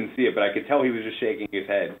phone, I couldn't see it, but I could tell he was just shaking his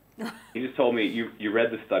head. He just told me, you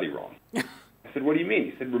read the study wrong. I said, what do you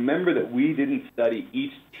mean? He said, remember that we didn't study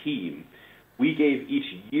each team. We gave each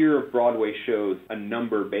year of Broadway shows a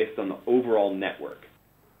number based on the overall network,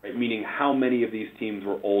 right? Meaning how many of these teams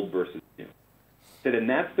were old versus new. He said, and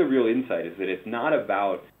that's the real insight, is that it's not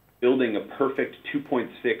about building a perfect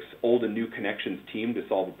 2.6 old and new connections team to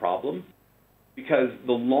solve a problem, because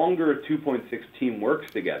the longer a 2.6 team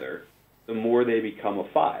works together, the more they become a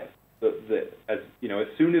 5. As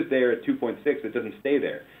soon as they're at 2.6, it doesn't stay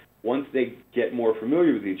there. once they get more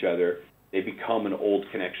familiar with each other, they become an old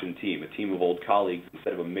connection team, a team of old colleagues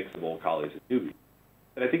instead of a mix of old colleagues and newbies.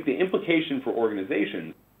 But I think the implication for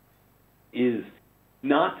organizations is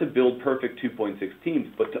not to build perfect 2.6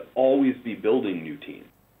 teams, but to always be building new teams.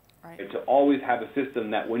 Right. And to always have a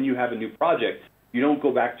system that when you have a new project, you don't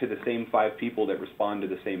go back to the same 5 people that respond to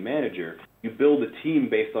the same manager. You build a team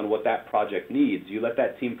based on what that project needs. You let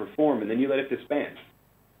that team perform, and then you let it disband.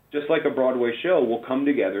 Just like a Broadway show, will come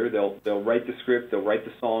together. They'll write the script, they'll write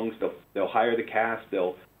the songs, they'll hire the cast,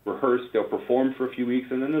 they'll rehearse, they'll perform for a few weeks,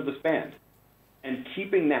 and then they'll disband. And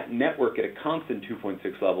keeping that network at a constant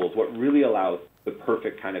 2.6 level is what really allows the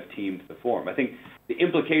perfect kind of team to form. I think the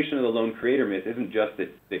implication of the lone creator myth isn't just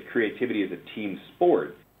that creativity is a team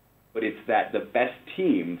sport, but it's that the best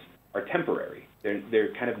teams are temporary.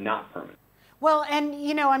 They're kind of not permanent. Well, and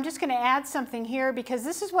you know, I'm just going to add something here, because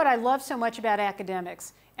this is what I love so much about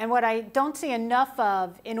academics and what I don't see enough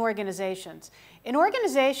of in organizations. In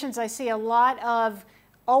organizations, I see a lot of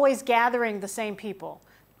always gathering the same people,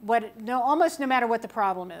 almost no matter what the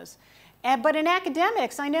problem is. But in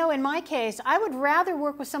academics, I know in my case, I would rather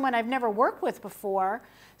work with someone I've never worked with before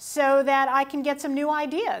so that I can get some new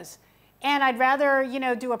ideas. And I'd rather, you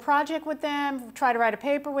know, do a project with them, try to write a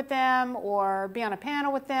paper with them, or be on a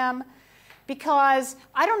panel with them, because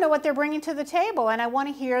I don't know what they're bringing to the table, and I want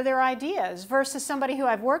to hear their ideas, versus somebody who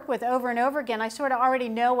I've worked with over and over again. I sort of already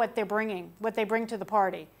know what they're bringing, what they bring to the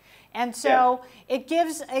party. And so it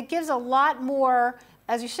gives a lot more,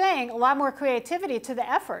 as you're saying, a lot more creativity to the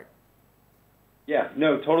effort. Yeah,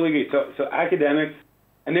 no, totally agree. So academics,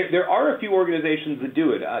 and there are a few organizations that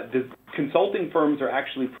do it. The consulting firms are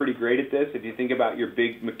actually pretty great at this. If you think about your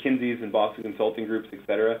big McKinseys and Boston Consulting Groups, et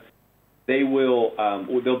cetera,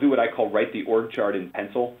 they'll do what I call write the org chart in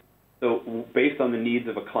pencil. So based on the needs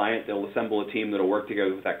of a client, they'll assemble a team that'll work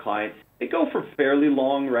together with that client. They go for fairly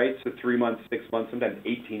long, right? So 3 months, 6 months, sometimes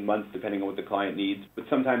 18 months, depending on what the client needs, but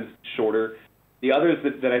sometimes shorter. The others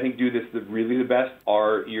that I think do this really the best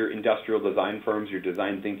are your industrial design firms, your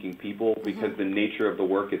design thinking people, because the nature of the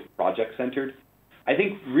work is project-centered. I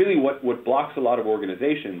think really what blocks a lot of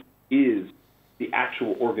organizations is the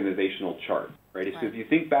actual organizational chart, right? So if you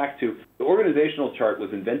think back to the organizational chart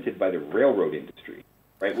was invented by the railroad industry,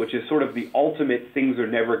 right, which is sort of the ultimate things are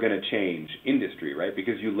never going to change industry, right,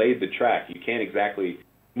 because you laid the track. You can't exactly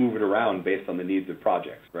move it around based on the needs of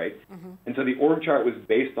projects, right? And so the org chart was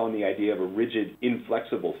based on the idea of a rigid,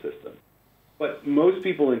 inflexible system. But most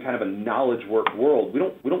people in kind of a knowledge work world, we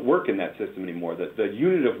don't work in that system anymore. The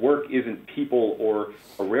unit of work isn't people or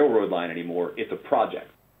a railroad line anymore. It's a project.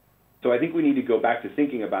 So I think we need to go back to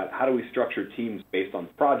thinking about how do we structure teams based on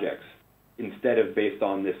projects instead of based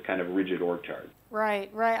on this kind of rigid org chart. Right,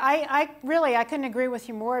 right. I couldn't agree with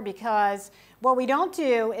you more, because what we don't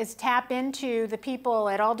do is tap into the people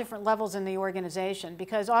at all different levels in the organization,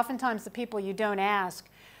 because oftentimes the people you don't ask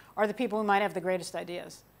are the people who might have the greatest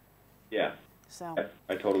ideas. Yeah, so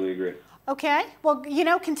I totally agree. Okay, well, you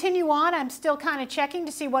know, continue on. I'm still kind of checking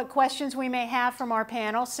to see what questions we may have from our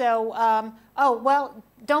panel. So, oh, well,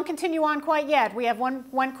 don't continue on quite yet. We have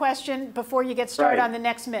one question before you get started on the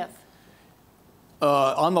next myth.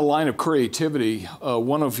 On the line of creativity,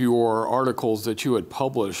 one of your articles that you had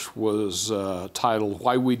published was titled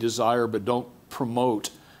 "Why We Desire But Don't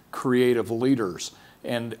Promote Creative Leaders."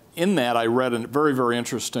 And in that, I read a very, very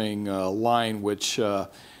interesting line which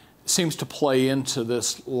seems to play into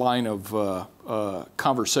this line of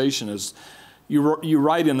conversation. Is you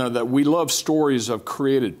write in there that we love stories of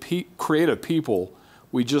creative people,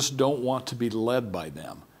 we just don't want to be led by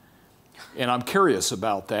them. And I'm curious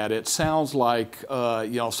about that. It sounds like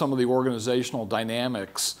you know, some of the organizational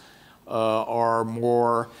dynamics are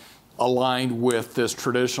more aligned with this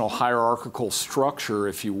traditional hierarchical structure,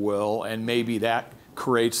 if you will, and maybe that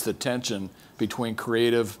creates the tension between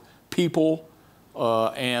creative people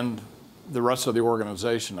and the rest of the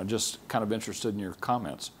organization. I'm just kind of interested in your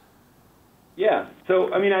comments. Yeah,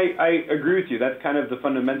 so I mean, I agree with you. That's kind of the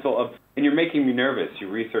fundamental of, and you're making me nervous. You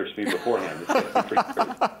researched me beforehand.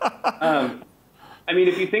 I mean,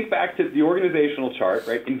 if you think back to the organizational chart,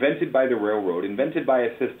 right, invented by the railroad, invented by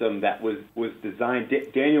a system that was designed,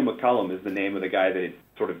 Daniel McCullum is the name of the guy that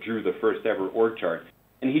sort of drew the first ever org chart,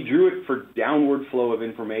 and he drew it for downward flow of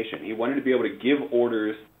information. He wanted to be able to give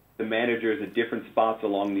orders to managers at different spots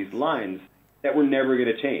along these lines that were never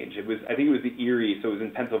going to change. It was, I think it was the Erie, so it was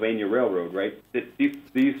in Pennsylvania Railroad, right? That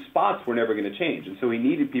these spots were never going to change, and so he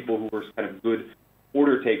needed people who were kind of good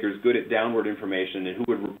order takers, good at downward information, and who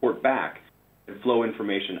would report back and flow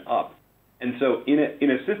information up. And so in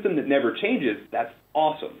a system that never changes, that's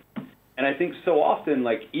awesome. And I think so often,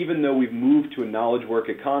 like, even though we've moved to a knowledge work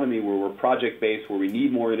economy where we're project-based, where we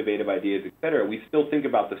need more innovative ideas, et cetera, we still think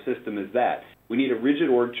about the system as that. We need a rigid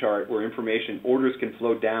org chart where orders can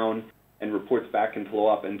flow down and reports back can flow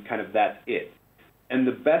up, and kind of that's it. And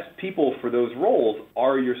the best people for those roles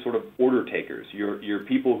are your sort of order takers, your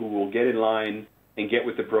people who will get in line and get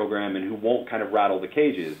with the program and who won't kind of rattle the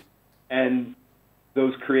cages. And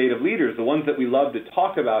those creative leaders, the ones that we love to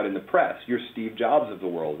talk about in the press, your Steve Jobs of the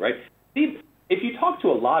world, right? Steve, if you talk to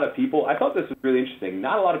a lot of people, I thought this was really interesting.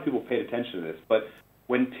 Not a lot of people paid attention to this, but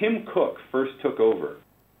when Tim Cook first took over,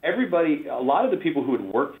 a lot of the people who had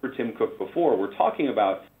worked for Tim Cook before were talking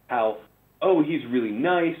about how, oh, he's really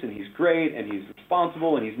nice and he's great and he's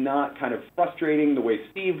responsible and he's not kind of frustrating the way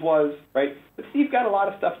Steve was, right? But Steve got a lot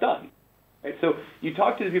of stuff done, right? So you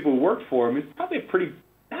talk to the people who worked for him, he's probably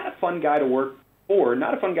not a fun guy to work for,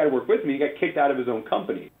 not a fun guy to work with me. He got kicked out of his own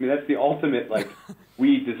company. I mean, that's the ultimate, like,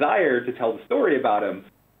 we desire to tell the story about him.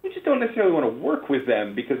 We just don't necessarily want to work with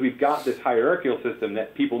them because we've got this hierarchical system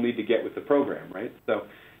that people need to get with the program, right? So,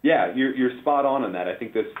 yeah, you're spot on that. I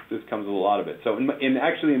think this comes with a lot of it. So, in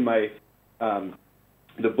my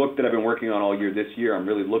the book that I've been working on all year this year, I'm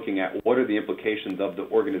really looking at what are the implications of the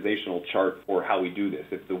organizational chart for how we do this.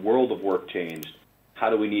 If the world of work changed, how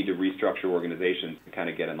do we need to restructure organizations to kind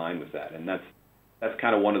of get in line with that? And that's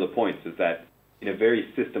kind of one of the points, is that in a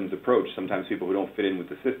very systems approach, sometimes people who don't fit in with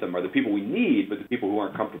the system are the people we need, but the people who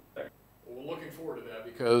aren't comfortable there. Well, we're looking forward to that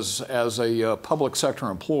because as a public sector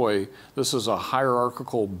employee, this is a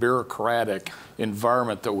hierarchical, bureaucratic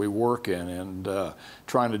environment that we work in, and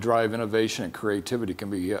trying to drive innovation and creativity can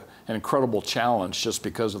be an incredible challenge just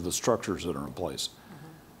because of the structures that are in place.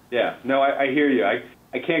 Yeah, no, I hear you.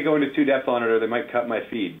 I can't go into too depth on it or they might cut my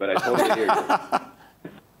feed, but I totally hear you.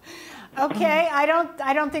 Okay, I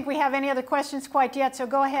don't think we have any other questions quite yet, so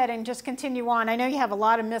go ahead and just continue on. I know you have a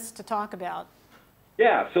lot of myths to talk about.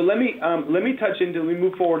 Yeah, so let me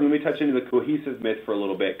move forward and let me touch into the cohesive myth for a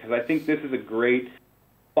little bit, because I think this is a great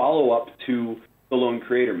follow-up to the lone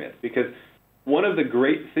creator myth, because one of the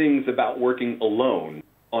great things about working alone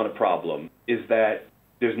on a problem is that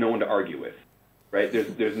there's no one to argue with, right?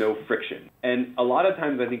 There's no friction. And a lot of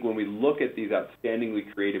times I think when we look at these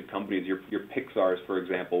outstandingly creative companies, your Pixars, for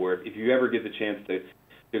example, where if you ever get the chance to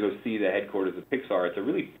go see the headquarters of Pixar, it's a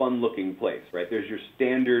really fun-looking place, right? There's your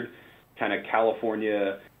standard kind of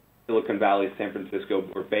California, Silicon Valley, San Francisco,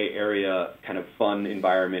 or Bay Area kind of fun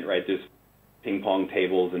environment, right? There's ping pong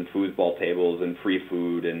tables and foosball tables and free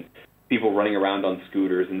food and people running around on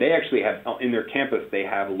scooters. And they actually have, in their campus, they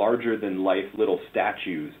have larger-than-life little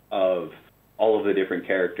statues of all of the different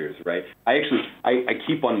characters, right? I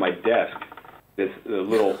keep on my desk this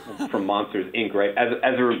little from Monsters, Inc., right?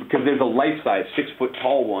 Because there's a life-size,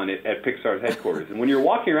 6-foot-tall one at Pixar's headquarters. And when you're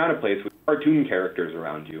walking around a place with cartoon characters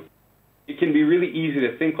around you, it can be really easy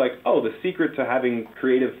to think like, oh, the secret to having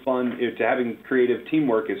creative fun, to having creative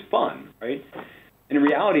teamwork is fun, right? And in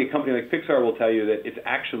reality, a company like Pixar will tell you that it's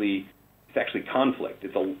actually conflict.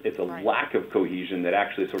 It's a right. lack of cohesion that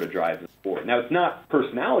actually sort of drives us forward. Now, it's not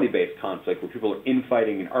personality-based conflict where people are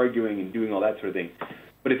infighting and arguing and doing all that sort of thing,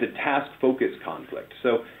 but it's a task-focused conflict.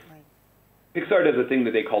 So Right. Pixar does a thing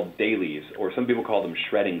that they call dailies, or some people call them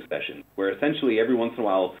shredding sessions, where essentially every once in a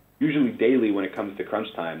while, usually daily when it comes to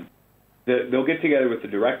crunch time, they'll get together with the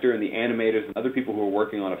director and the animators and other people who are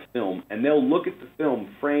working on a film, and they'll look at the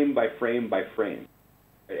film frame by frame by frame.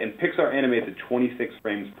 And Pixar animates at 26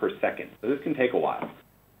 frames per second, so this can take a while.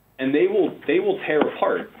 And they will tear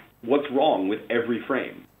apart what's wrong with every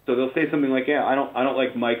frame. So they'll say something like, "Yeah, I don't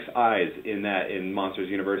like Mike's eyes in Monsters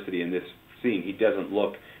University in this scene. He doesn't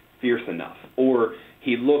look fierce enough, or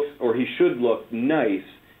he should look nice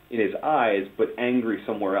in his eyes, but angry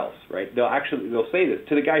somewhere else." Right? They'll say this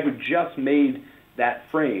to the guy who just made that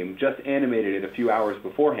frame, just animated it a few hours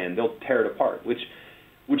beforehand. They'll tear it apart, which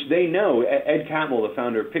they know. Ed Catmull, the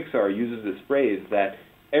founder of Pixar, uses this phrase that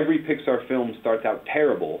every Pixar film starts out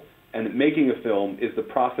terrible, and that making a film is the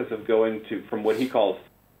process of going from what he calls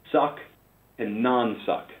suck and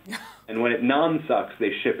non-suck. And when it non-sucks,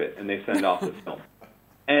 they ship it and they send off the film.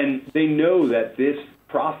 And they know that this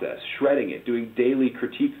process, shredding it, doing daily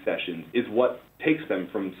critique sessions, is what takes them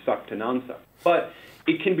from suck to non-suck. But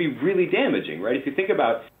it can be really damaging, right? If you think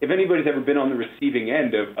about, if anybody's ever been on the receiving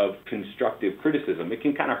end of constructive criticism, it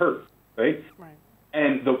can kind of hurt, right? Right.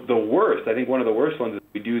 And the worst, I think one of the worst ones is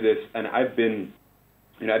we do this, and I've been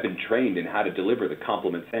trained in how to deliver the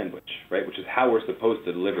compliment sandwich, right? Which is how we're supposed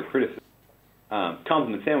to deliver criticism.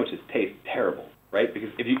 Compliment sandwiches taste terrible, right? Because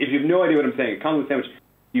if you have no idea what I'm saying, a compliment sandwich,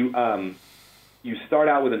 you start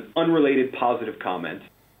out with an unrelated positive comment,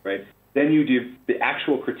 right? Then you do the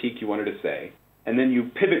actual critique you wanted to say. and then you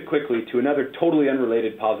pivot quickly to another totally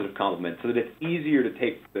unrelated positive compliment so that it's easier to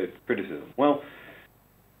take the criticism. Well,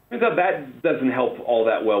 turns out that doesn't help all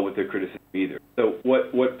that well with the criticism either. So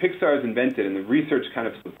what Pixar has invented, and the research kind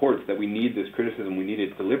of supports that we need this criticism, we need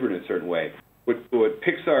it delivered in a certain way. What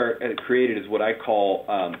Pixar has created is what I call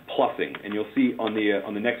plussing, and you'll see on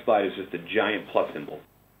the next slide is just a giant plus symbol,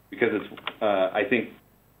 because it's I think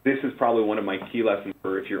this is probably one of my key lessons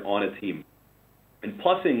for if you're on a team. And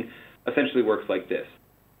plussing essentially works like this.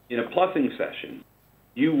 In a plussing session,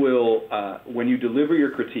 you will, when you deliver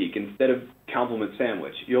your critique, instead of compliment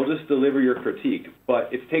sandwich, you'll just deliver your critique, but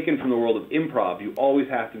it's taken from the world of improv. You always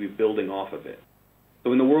have to be building off of it.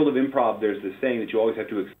 So in the world of improv, there's this saying that you always have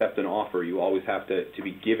to accept an offer. You always have to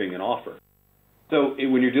be giving an offer. So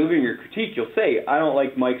when you're delivering your critique, you'll say, I don't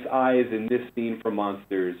like Mike's eyes in this scene from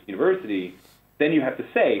Monsters University. Then you have to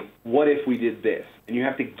say, what if we did this? And you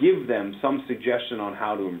have to give them some suggestion on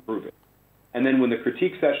how to improve it. And then when the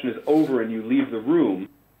critique session is over and you leave the room,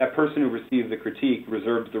 that person who received the critique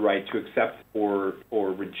reserves the right to accept or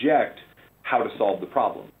reject how to solve the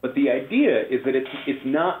problem. But the idea is that it's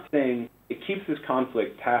not saying, it keeps this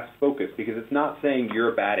conflict task focused, because it's not saying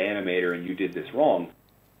you're a bad animator and you did this wrong.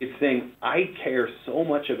 It's saying, I care so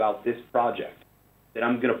much about this project that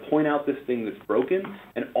I'm going to point out this thing that's broken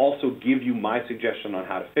and also give you my suggestion on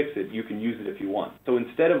how to fix it. You can use it if you want. So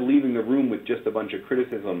instead of leaving the room with just a bunch of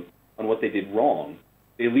criticism on what they did wrong,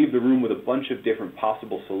 they leave the room with a bunch of different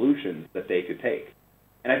possible solutions that they could take.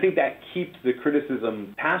 And I think that keeps the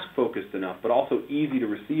criticism task-focused enough, but also easy to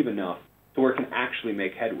receive enough to where it can actually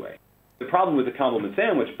make headway. The problem with the compliment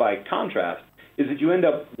sandwich, by contrast, is that you end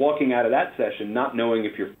up walking out of that session not knowing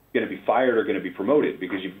if you're going to be fired or going to be promoted,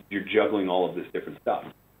 because you're juggling all of this different stuff.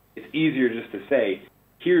 It's easier just to say,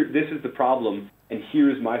 here, this is the problem, and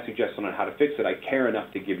here's my suggestion on how to fix it. I care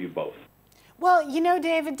enough to give you both. Well, you know,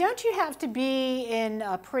 David, don't you have to be in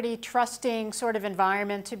a pretty trusting sort of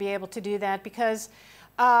environment to be able to do that? Because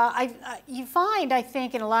you find, I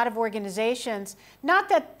think, in a lot of organizations, not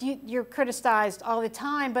that you're criticized all the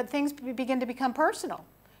time, but things begin to become personal.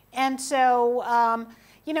 And so,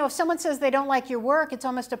 you know, if someone says they don't like your work, it's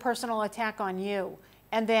almost a personal attack on you.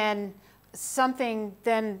 And then something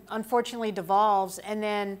then unfortunately devolves, and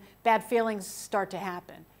then bad feelings start to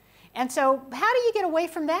happen. And so how do you get away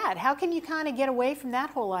from that? How can you kind of get away from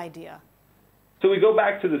that whole idea? So we go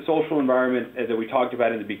back to the social environment that we talked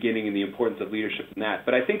about in the beginning and the importance of leadership in that.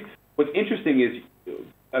 But I think what's interesting is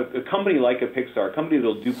a company like a Pixar, a company that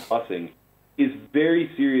will do plussing, is very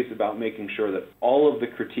serious about making sure that all of the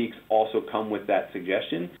critiques also come with that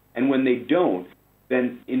suggestion. And when they don't,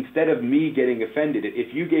 then instead of me getting offended,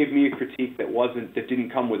 if you gave me a critique that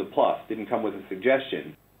didn't come with a plus, didn't come with a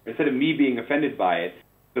suggestion, instead of me being offended by it,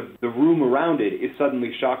 the room around it is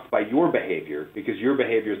suddenly shocked by your behavior, because your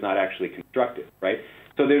behavior is not actually constructive, right?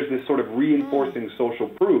 So there's this sort of reinforcing social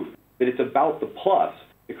proof that it's about the plus.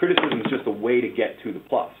 The criticism is just a way to get to the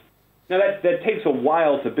plus. Now that takes a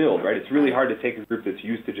while to build, right? It's really hard to take a group that's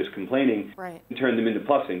used to just complaining and turn them into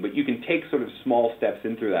plussing, but you can take sort of small steps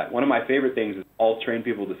in through that. One of my favorite things is I'll train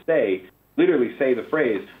people to literally say the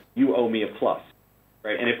phrase, you owe me a plus.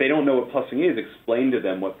 Right? And if they don't know what plussing is, explain to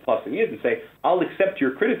them what plussing is and say, I'll accept your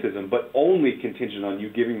criticism, but only contingent on you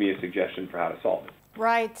giving me a suggestion for how to solve it.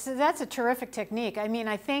 Right. So that's a terrific technique. I mean,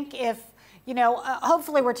 I think if, you know,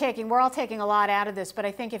 hopefully we're all taking a lot out of this, but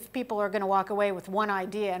I think if people are going to walk away with one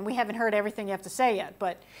idea, and we haven't heard everything you have to say yet,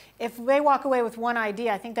 but if they walk away with one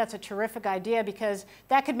idea, I think that's a terrific idea, because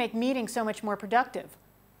that could make meetings so much more productive.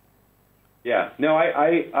 Yeah, no,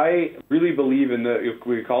 I really believe in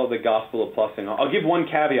we call it the gospel of plussing. I'll give one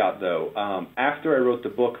caveat, though. After I wrote the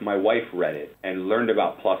book, my wife read it and learned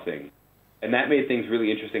about plussing, and that made things really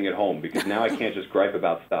interesting at home, because now I can't just gripe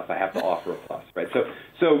about stuff. I have to offer a plus, right?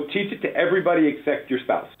 So teach it to everybody except your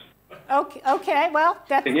spouse. Okay, well,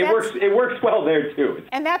 it works well there, too.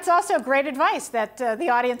 And that's also great advice that the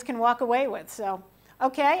audience can walk away with. So,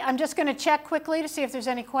 okay, I'm just going to check quickly to see if there's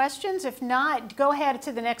any questions. If not, go ahead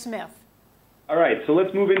to the next myth. All right, so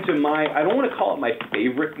let's move into I don't want to call it my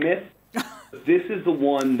favorite myth. This is the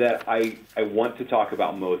one that I want to talk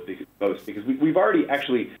about most because we've already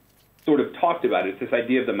actually sort of talked about it. It's this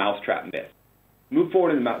idea of the mousetrap myth. Move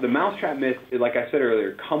forward in the mousetrap myth, like I said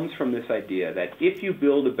earlier, comes from this idea that if you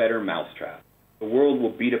build a better mousetrap, the world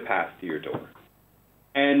will beat a path to your door.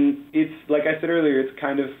 And it's, like I said earlier, it's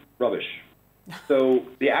kind of rubbish. So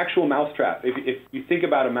the actual mousetrap, if you think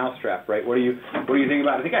about a mousetrap, right, what do you think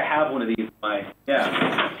about? I think I have one of these. I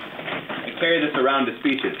carry this around to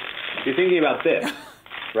speeches. You're thinking about this,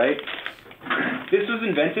 right? This was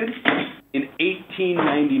invented in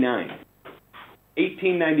 1899.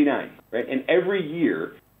 1899, right? And every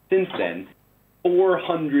year since then,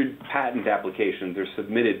 400 patent applications are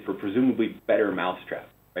submitted for presumably better mousetraps,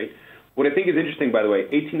 right? What I think is interesting, by the way,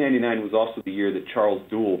 1899 was also the year that Charles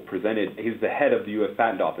Dewey presented, he's the head of the U.S.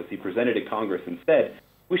 Patent Office, he presented at Congress and said,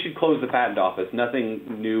 we should close the patent office,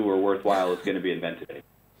 nothing new or worthwhile is going to be invented anymore,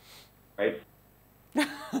 right?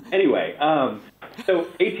 Anyway, so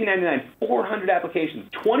 1899, 400 applications,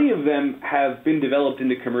 20 of them have been developed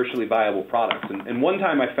into commercially viable products. And one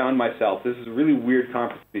time I found myself, this is a really weird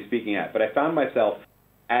conference to be speaking at, but I found myself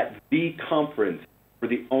at the conference for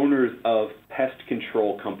the owners of pest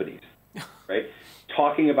control companies, right,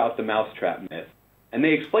 talking about the mousetrap myth. And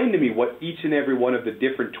they explained to me what each and every one of the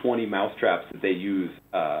different 20 mousetraps that they use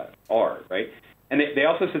are, right? And they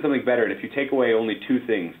also said something better, and if you take away only two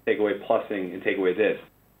things, take away plussing and take away this,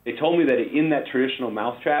 they told me that in that traditional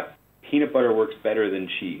mousetrap, peanut butter works better than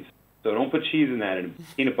cheese. So don't put cheese in that, and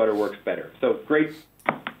peanut butter works better. So great,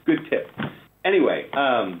 good tip. Anyway,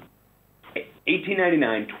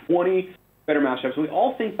 1899, 20 better mousetraps. So we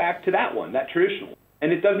all think back to that one, that traditional.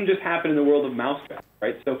 And it doesn't just happen in the world of mousetraps,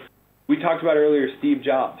 right? So we talked about earlier Steve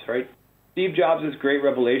Jobs, right? Steve Jobs' great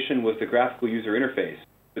revelation was the graphical user interface.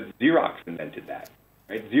 But Xerox invented that,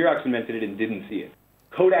 right? Xerox invented it and didn't see it.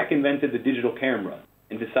 Kodak invented the digital camera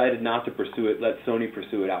and decided not to pursue it, let Sony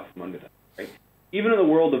pursue it out from under them, right? Even in the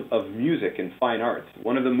world of music and fine arts,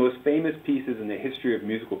 one of the most famous pieces in the history of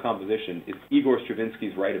musical composition is Igor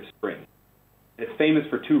Stravinsky's Rite of Spring. And it's famous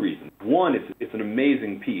for two reasons. One, it's an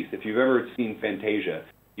amazing piece. If you've ever seen Fantasia,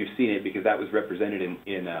 you've seen it because that was represented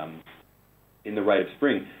in the Rite of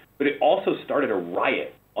Spring. But it also started a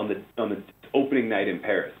riot on the opening night in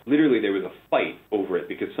Paris. Literally, there was a fight over it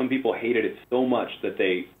because some people hated it so much that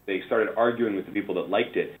they started arguing with the people that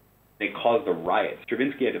liked it. They caused a riot.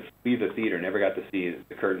 Stravinsky had to leave the theater, never got to see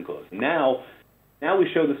the curtain close. And now we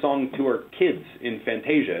show the song to our kids in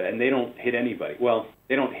Fantasia, and they don't hit anybody. Well,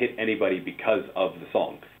 they don't hit anybody because of the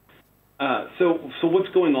song. So what's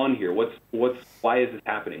going on here? Why is this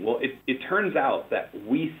happening? Well, it turns out that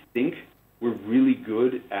we think we're really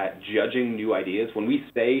good at judging new ideas. When we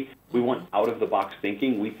say we want out-of-the-box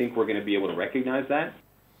thinking, we think we're going to be able to recognize that.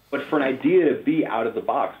 But for an idea to be out of the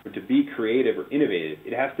box, for it to be creative or innovative,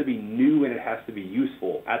 it has to be new and it has to be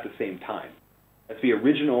useful at the same time. It has to be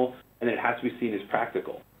original, and then it has to be seen as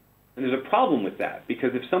practical. And there's a problem with that,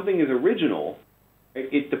 because if something is original,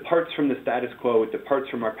 it departs from the status quo, it departs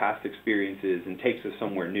from our past experiences, and takes us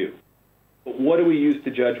somewhere new. But what do we use to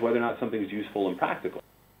judge whether or not something is useful and practical?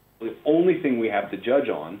 The only thing we have to judge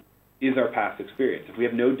on is our past experience. If we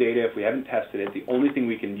have no data, if we haven't tested it, the only thing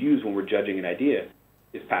we can use when we're judging an idea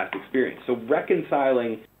is past experience. So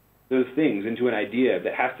reconciling those things into an idea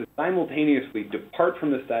that has to simultaneously depart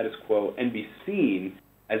from the status quo and be seen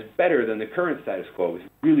as better than the current status quo is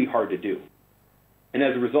really hard to do. And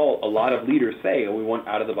as a result, a lot of leaders say, oh, we want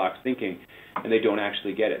out-of-the-box thinking, and they don't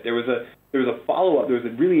actually get it. There was a follow-up. There was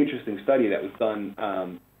a really interesting study that was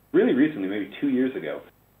done really recently, maybe 2 years ago.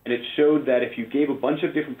 And it showed that if you gave a bunch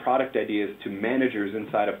of different product ideas to managers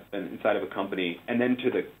inside of a company and then to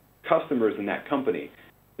the customers in that company,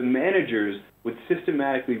 the managers would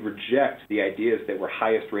systematically reject the ideas that were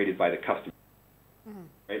highest rated by the customer.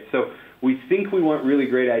 Right? So we think we want really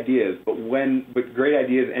great ideas, but great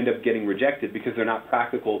ideas end up getting rejected because they're not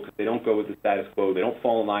practical, because they don't go with the status quo, they don't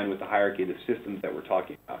fall in line with the hierarchy of the systems that we're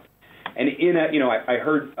talking about. And I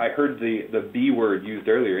heard the B word used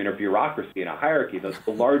earlier, in a bureaucracy, in a hierarchy.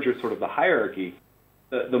 The larger sort of the hierarchy,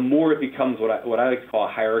 the more it becomes what I like to call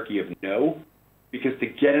a hierarchy of no, because to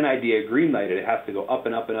get an idea green lighted, it has to go up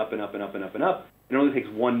and up and up and up and up and up and up. It only takes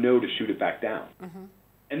one no to shoot it back down. Mm-hmm.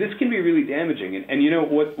 And this can be really damaging. And you know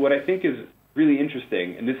what I think is really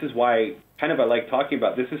interesting, and this is why kind of I like talking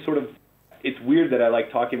about this, is sort of, it's weird that I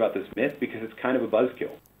like talking about this myth because it's kind of a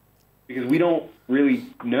buzzkill. Because we don't really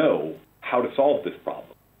know how to solve this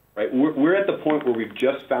problem, right? We're at the point where we've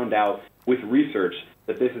just found out with research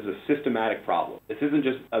that this is a systematic problem. This isn't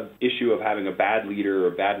just an issue of having a bad leader or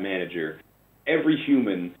a bad manager. Every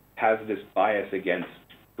human has this bias against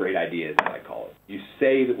great ideas, as I call it. You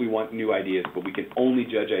say that we want new ideas, but we can only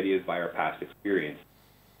judge ideas by our past experience.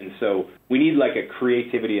 And so we need like a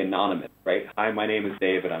creativity anonymous, right? Hi, my name is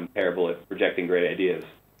Dave, and I'm terrible at rejecting great ideas.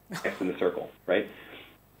 X in the circle, right?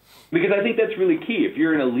 Because I think that's really key. If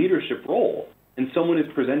you're in a leadership role and someone is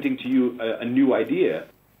presenting to you a new idea,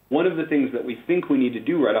 one of the things that we think we need to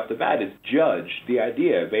do right off the bat is judge the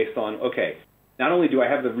idea based on, okay, not only do I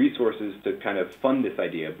have the resources to kind of fund this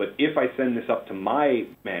idea, but if I send this up to my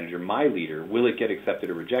manager, my leader, will it get accepted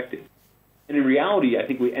or rejected? And in reality, I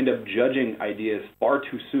think we end up judging ideas far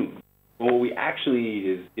too soon. But what we actually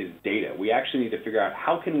need is data. We actually need to figure out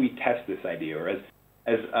how can we test this idea, or as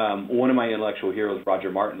as one of my intellectual heroes,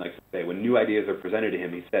 Roger Martin, likes to say, when new ideas are presented to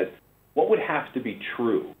him, he says, what would have to be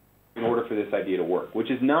true in order for this idea to work? Which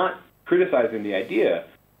is not criticizing the idea,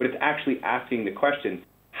 but it's actually asking the question,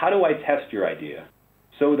 how do I test your idea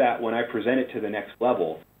so that when I present it to the next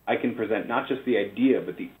level, I can present not just the idea,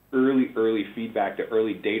 but the early feedback, the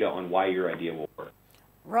early data on why your idea will work.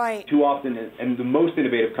 Right. Too often, and the most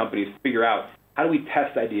innovative companies figure out, how do we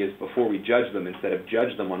test ideas before we judge them instead of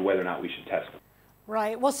judge them on whether or not we should test them?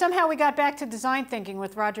 Right. Well, somehow we got back to design thinking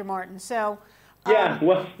with Roger Martin. So. Yeah,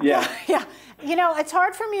 well, yeah. Yeah. You know, it's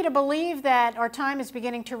hard for me to believe that our time is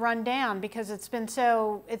beginning to run down because it's been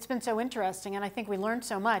so interesting, and I think we learned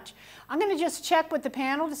so much. I'm going to just check with the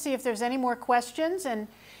panel to see if there's any more questions, and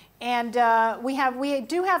we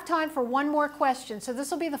do have time for one more question. So this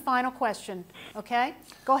will be the final question. Okay,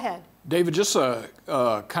 go ahead. David, just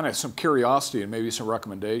kind of some curiosity and maybe some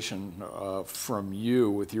recommendation from you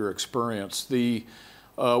with your experience.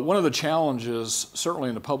 One of the challenges, certainly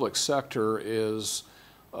in the public sector, is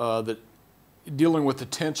that dealing with the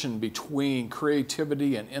tension between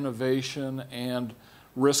creativity and innovation and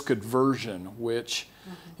risk aversion, which,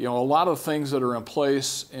 you know, a lot of things that are in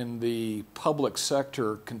place in the public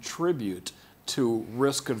sector contribute to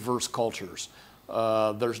risk-averse cultures.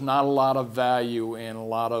 There's not a lot of value in a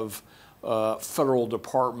lot of federal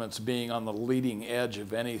departments being on the leading edge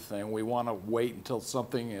of anything. We want to wait until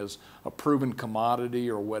something is a proven commodity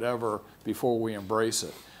or whatever before we embrace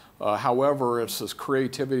it. However, it's this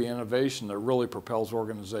creativity and innovation that really propels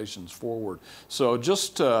organizations forward. So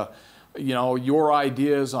just, you know, your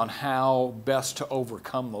ideas on how best to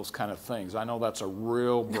overcome those kind of things. I know that's a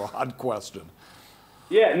real broad question.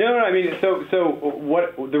 Yeah, no, I mean, so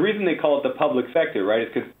what the reason they call it the public sector, right,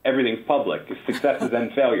 is because everything's public, successes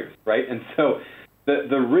and failures, right? And so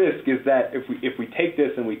the risk is that if we take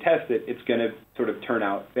this and we test it, it's going to sort of turn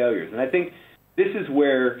out failures. And I think this is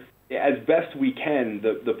where, as best we can,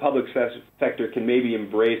 the public sector can maybe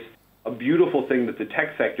embrace a beautiful thing that the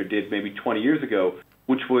tech sector did maybe 20 years ago,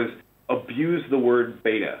 which was abuse the word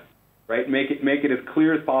beta. Right? Make it as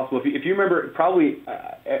clear as possible. If you remember, probably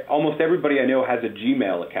almost everybody I know has a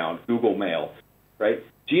Gmail account, Google Mail, right?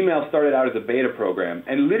 Gmail started out as a beta program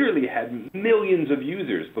and literally had millions of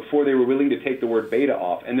users before they were willing to take the word beta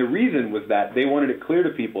off. And the reason was that they wanted it clear to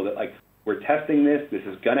people that, like, we're testing this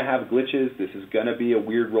is going to have glitches, this is going to be a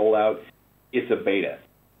weird rollout, it's a beta.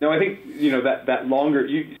 No, I think, you know, that longer,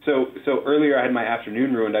 so earlier I had my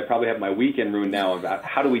afternoon ruined, I probably have my weekend ruined now about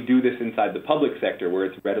how do we do this inside the public sector where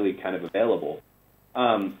it's readily kind of available.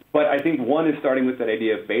 But I think one is starting with that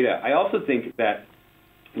idea of beta. I also think that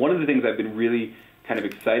one of the things I've been really kind of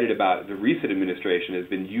excited about the recent administration has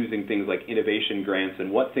been using things like innovation grants and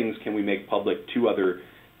what things can we make public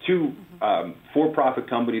to for-profit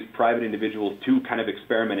companies, private individuals to kind of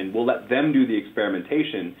experiment, and we'll let them do the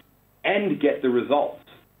experimentation and get the results.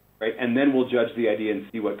 Right? And then we'll judge the idea and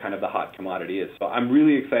see what kind of the hot commodity is. So I'm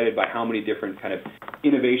really excited by how many different kind of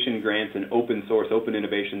innovation grants and open source, open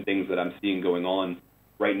innovation things that I'm seeing going on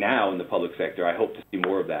right now in the public sector. I hope to see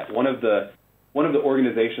more of that. One of the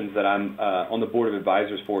organizations that I'm on the board of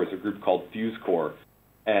advisors for is a group called Fuse Corps.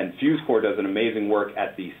 And Fuse Corps does an amazing work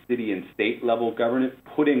at the city and state level government,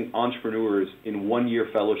 putting entrepreneurs in one-year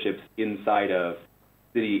fellowships inside of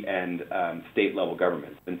city and state level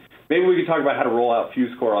governments. And maybe we could talk about how to roll out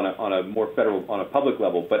Fuse Corps on a more federal, on a public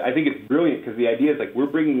level. But I think it's brilliant because the idea is, like, we're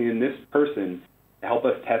bringing in this person to help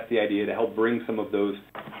us test the idea, to help bring some of those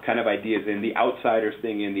kind of ideas in, the outsiders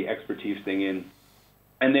thing in, the expertise thing in,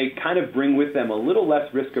 and they kind of bring with them a little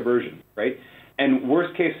less risk aversion, right? And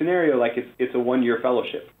worst case scenario, like, it's a one-year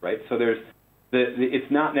fellowship, right? So there's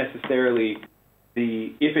it's not necessarily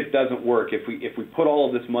if it doesn't work, if we put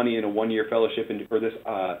all of this money in a one-year fellowship or this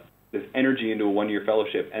energy into a one-year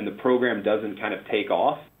fellowship and the program doesn't kind of take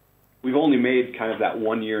off, we've only made kind of that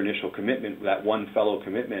one-year initial commitment, that one fellow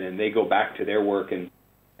commitment, and they go back to their work and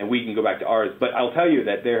we can go back to ours. But I'll tell you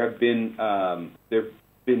that there have been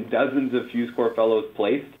dozens of Fuse Corps fellows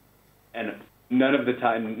placed, and none of the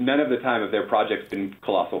time have their projects been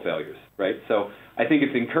colossal failures, right? So I think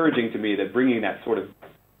it's encouraging to me that bringing that sort of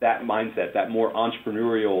that mindset, that more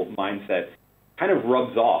entrepreneurial mindset, kind of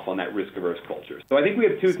rubs off on that risk-averse culture. So I think we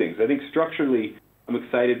have two things. I think structurally, I'm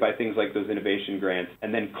excited by things like those innovation grants,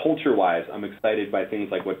 and then culture-wise, I'm excited by things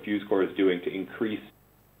like what Fuse Corps is doing to increase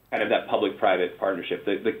kind of that public-private partnership.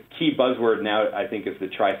 The key buzzword now, I think, is the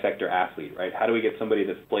tri-sector athlete, right? How do we get somebody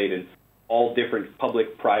that's played in all different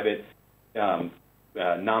public, private,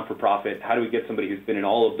 non-for-profit? How do we get somebody who's been in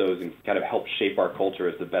all of those and kind of help shape our culture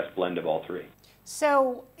as the best blend of all three?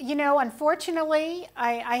 So, you know, unfortunately,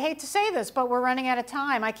 I hate to say this, but we're running out of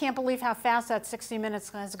time. I can't believe how fast that 60 minutes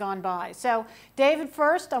has gone by. So, David,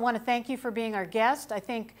 first, I want to thank you for being our guest.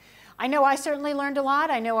 I know I certainly learned a lot.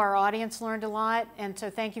 I know our audience learned a lot. And so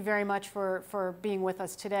thank you very much for being with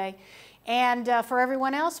us today. And for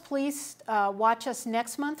everyone else, please watch us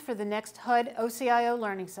next month for the next HUD OCIO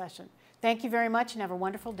learning session. Thank you very much and have a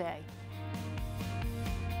wonderful day.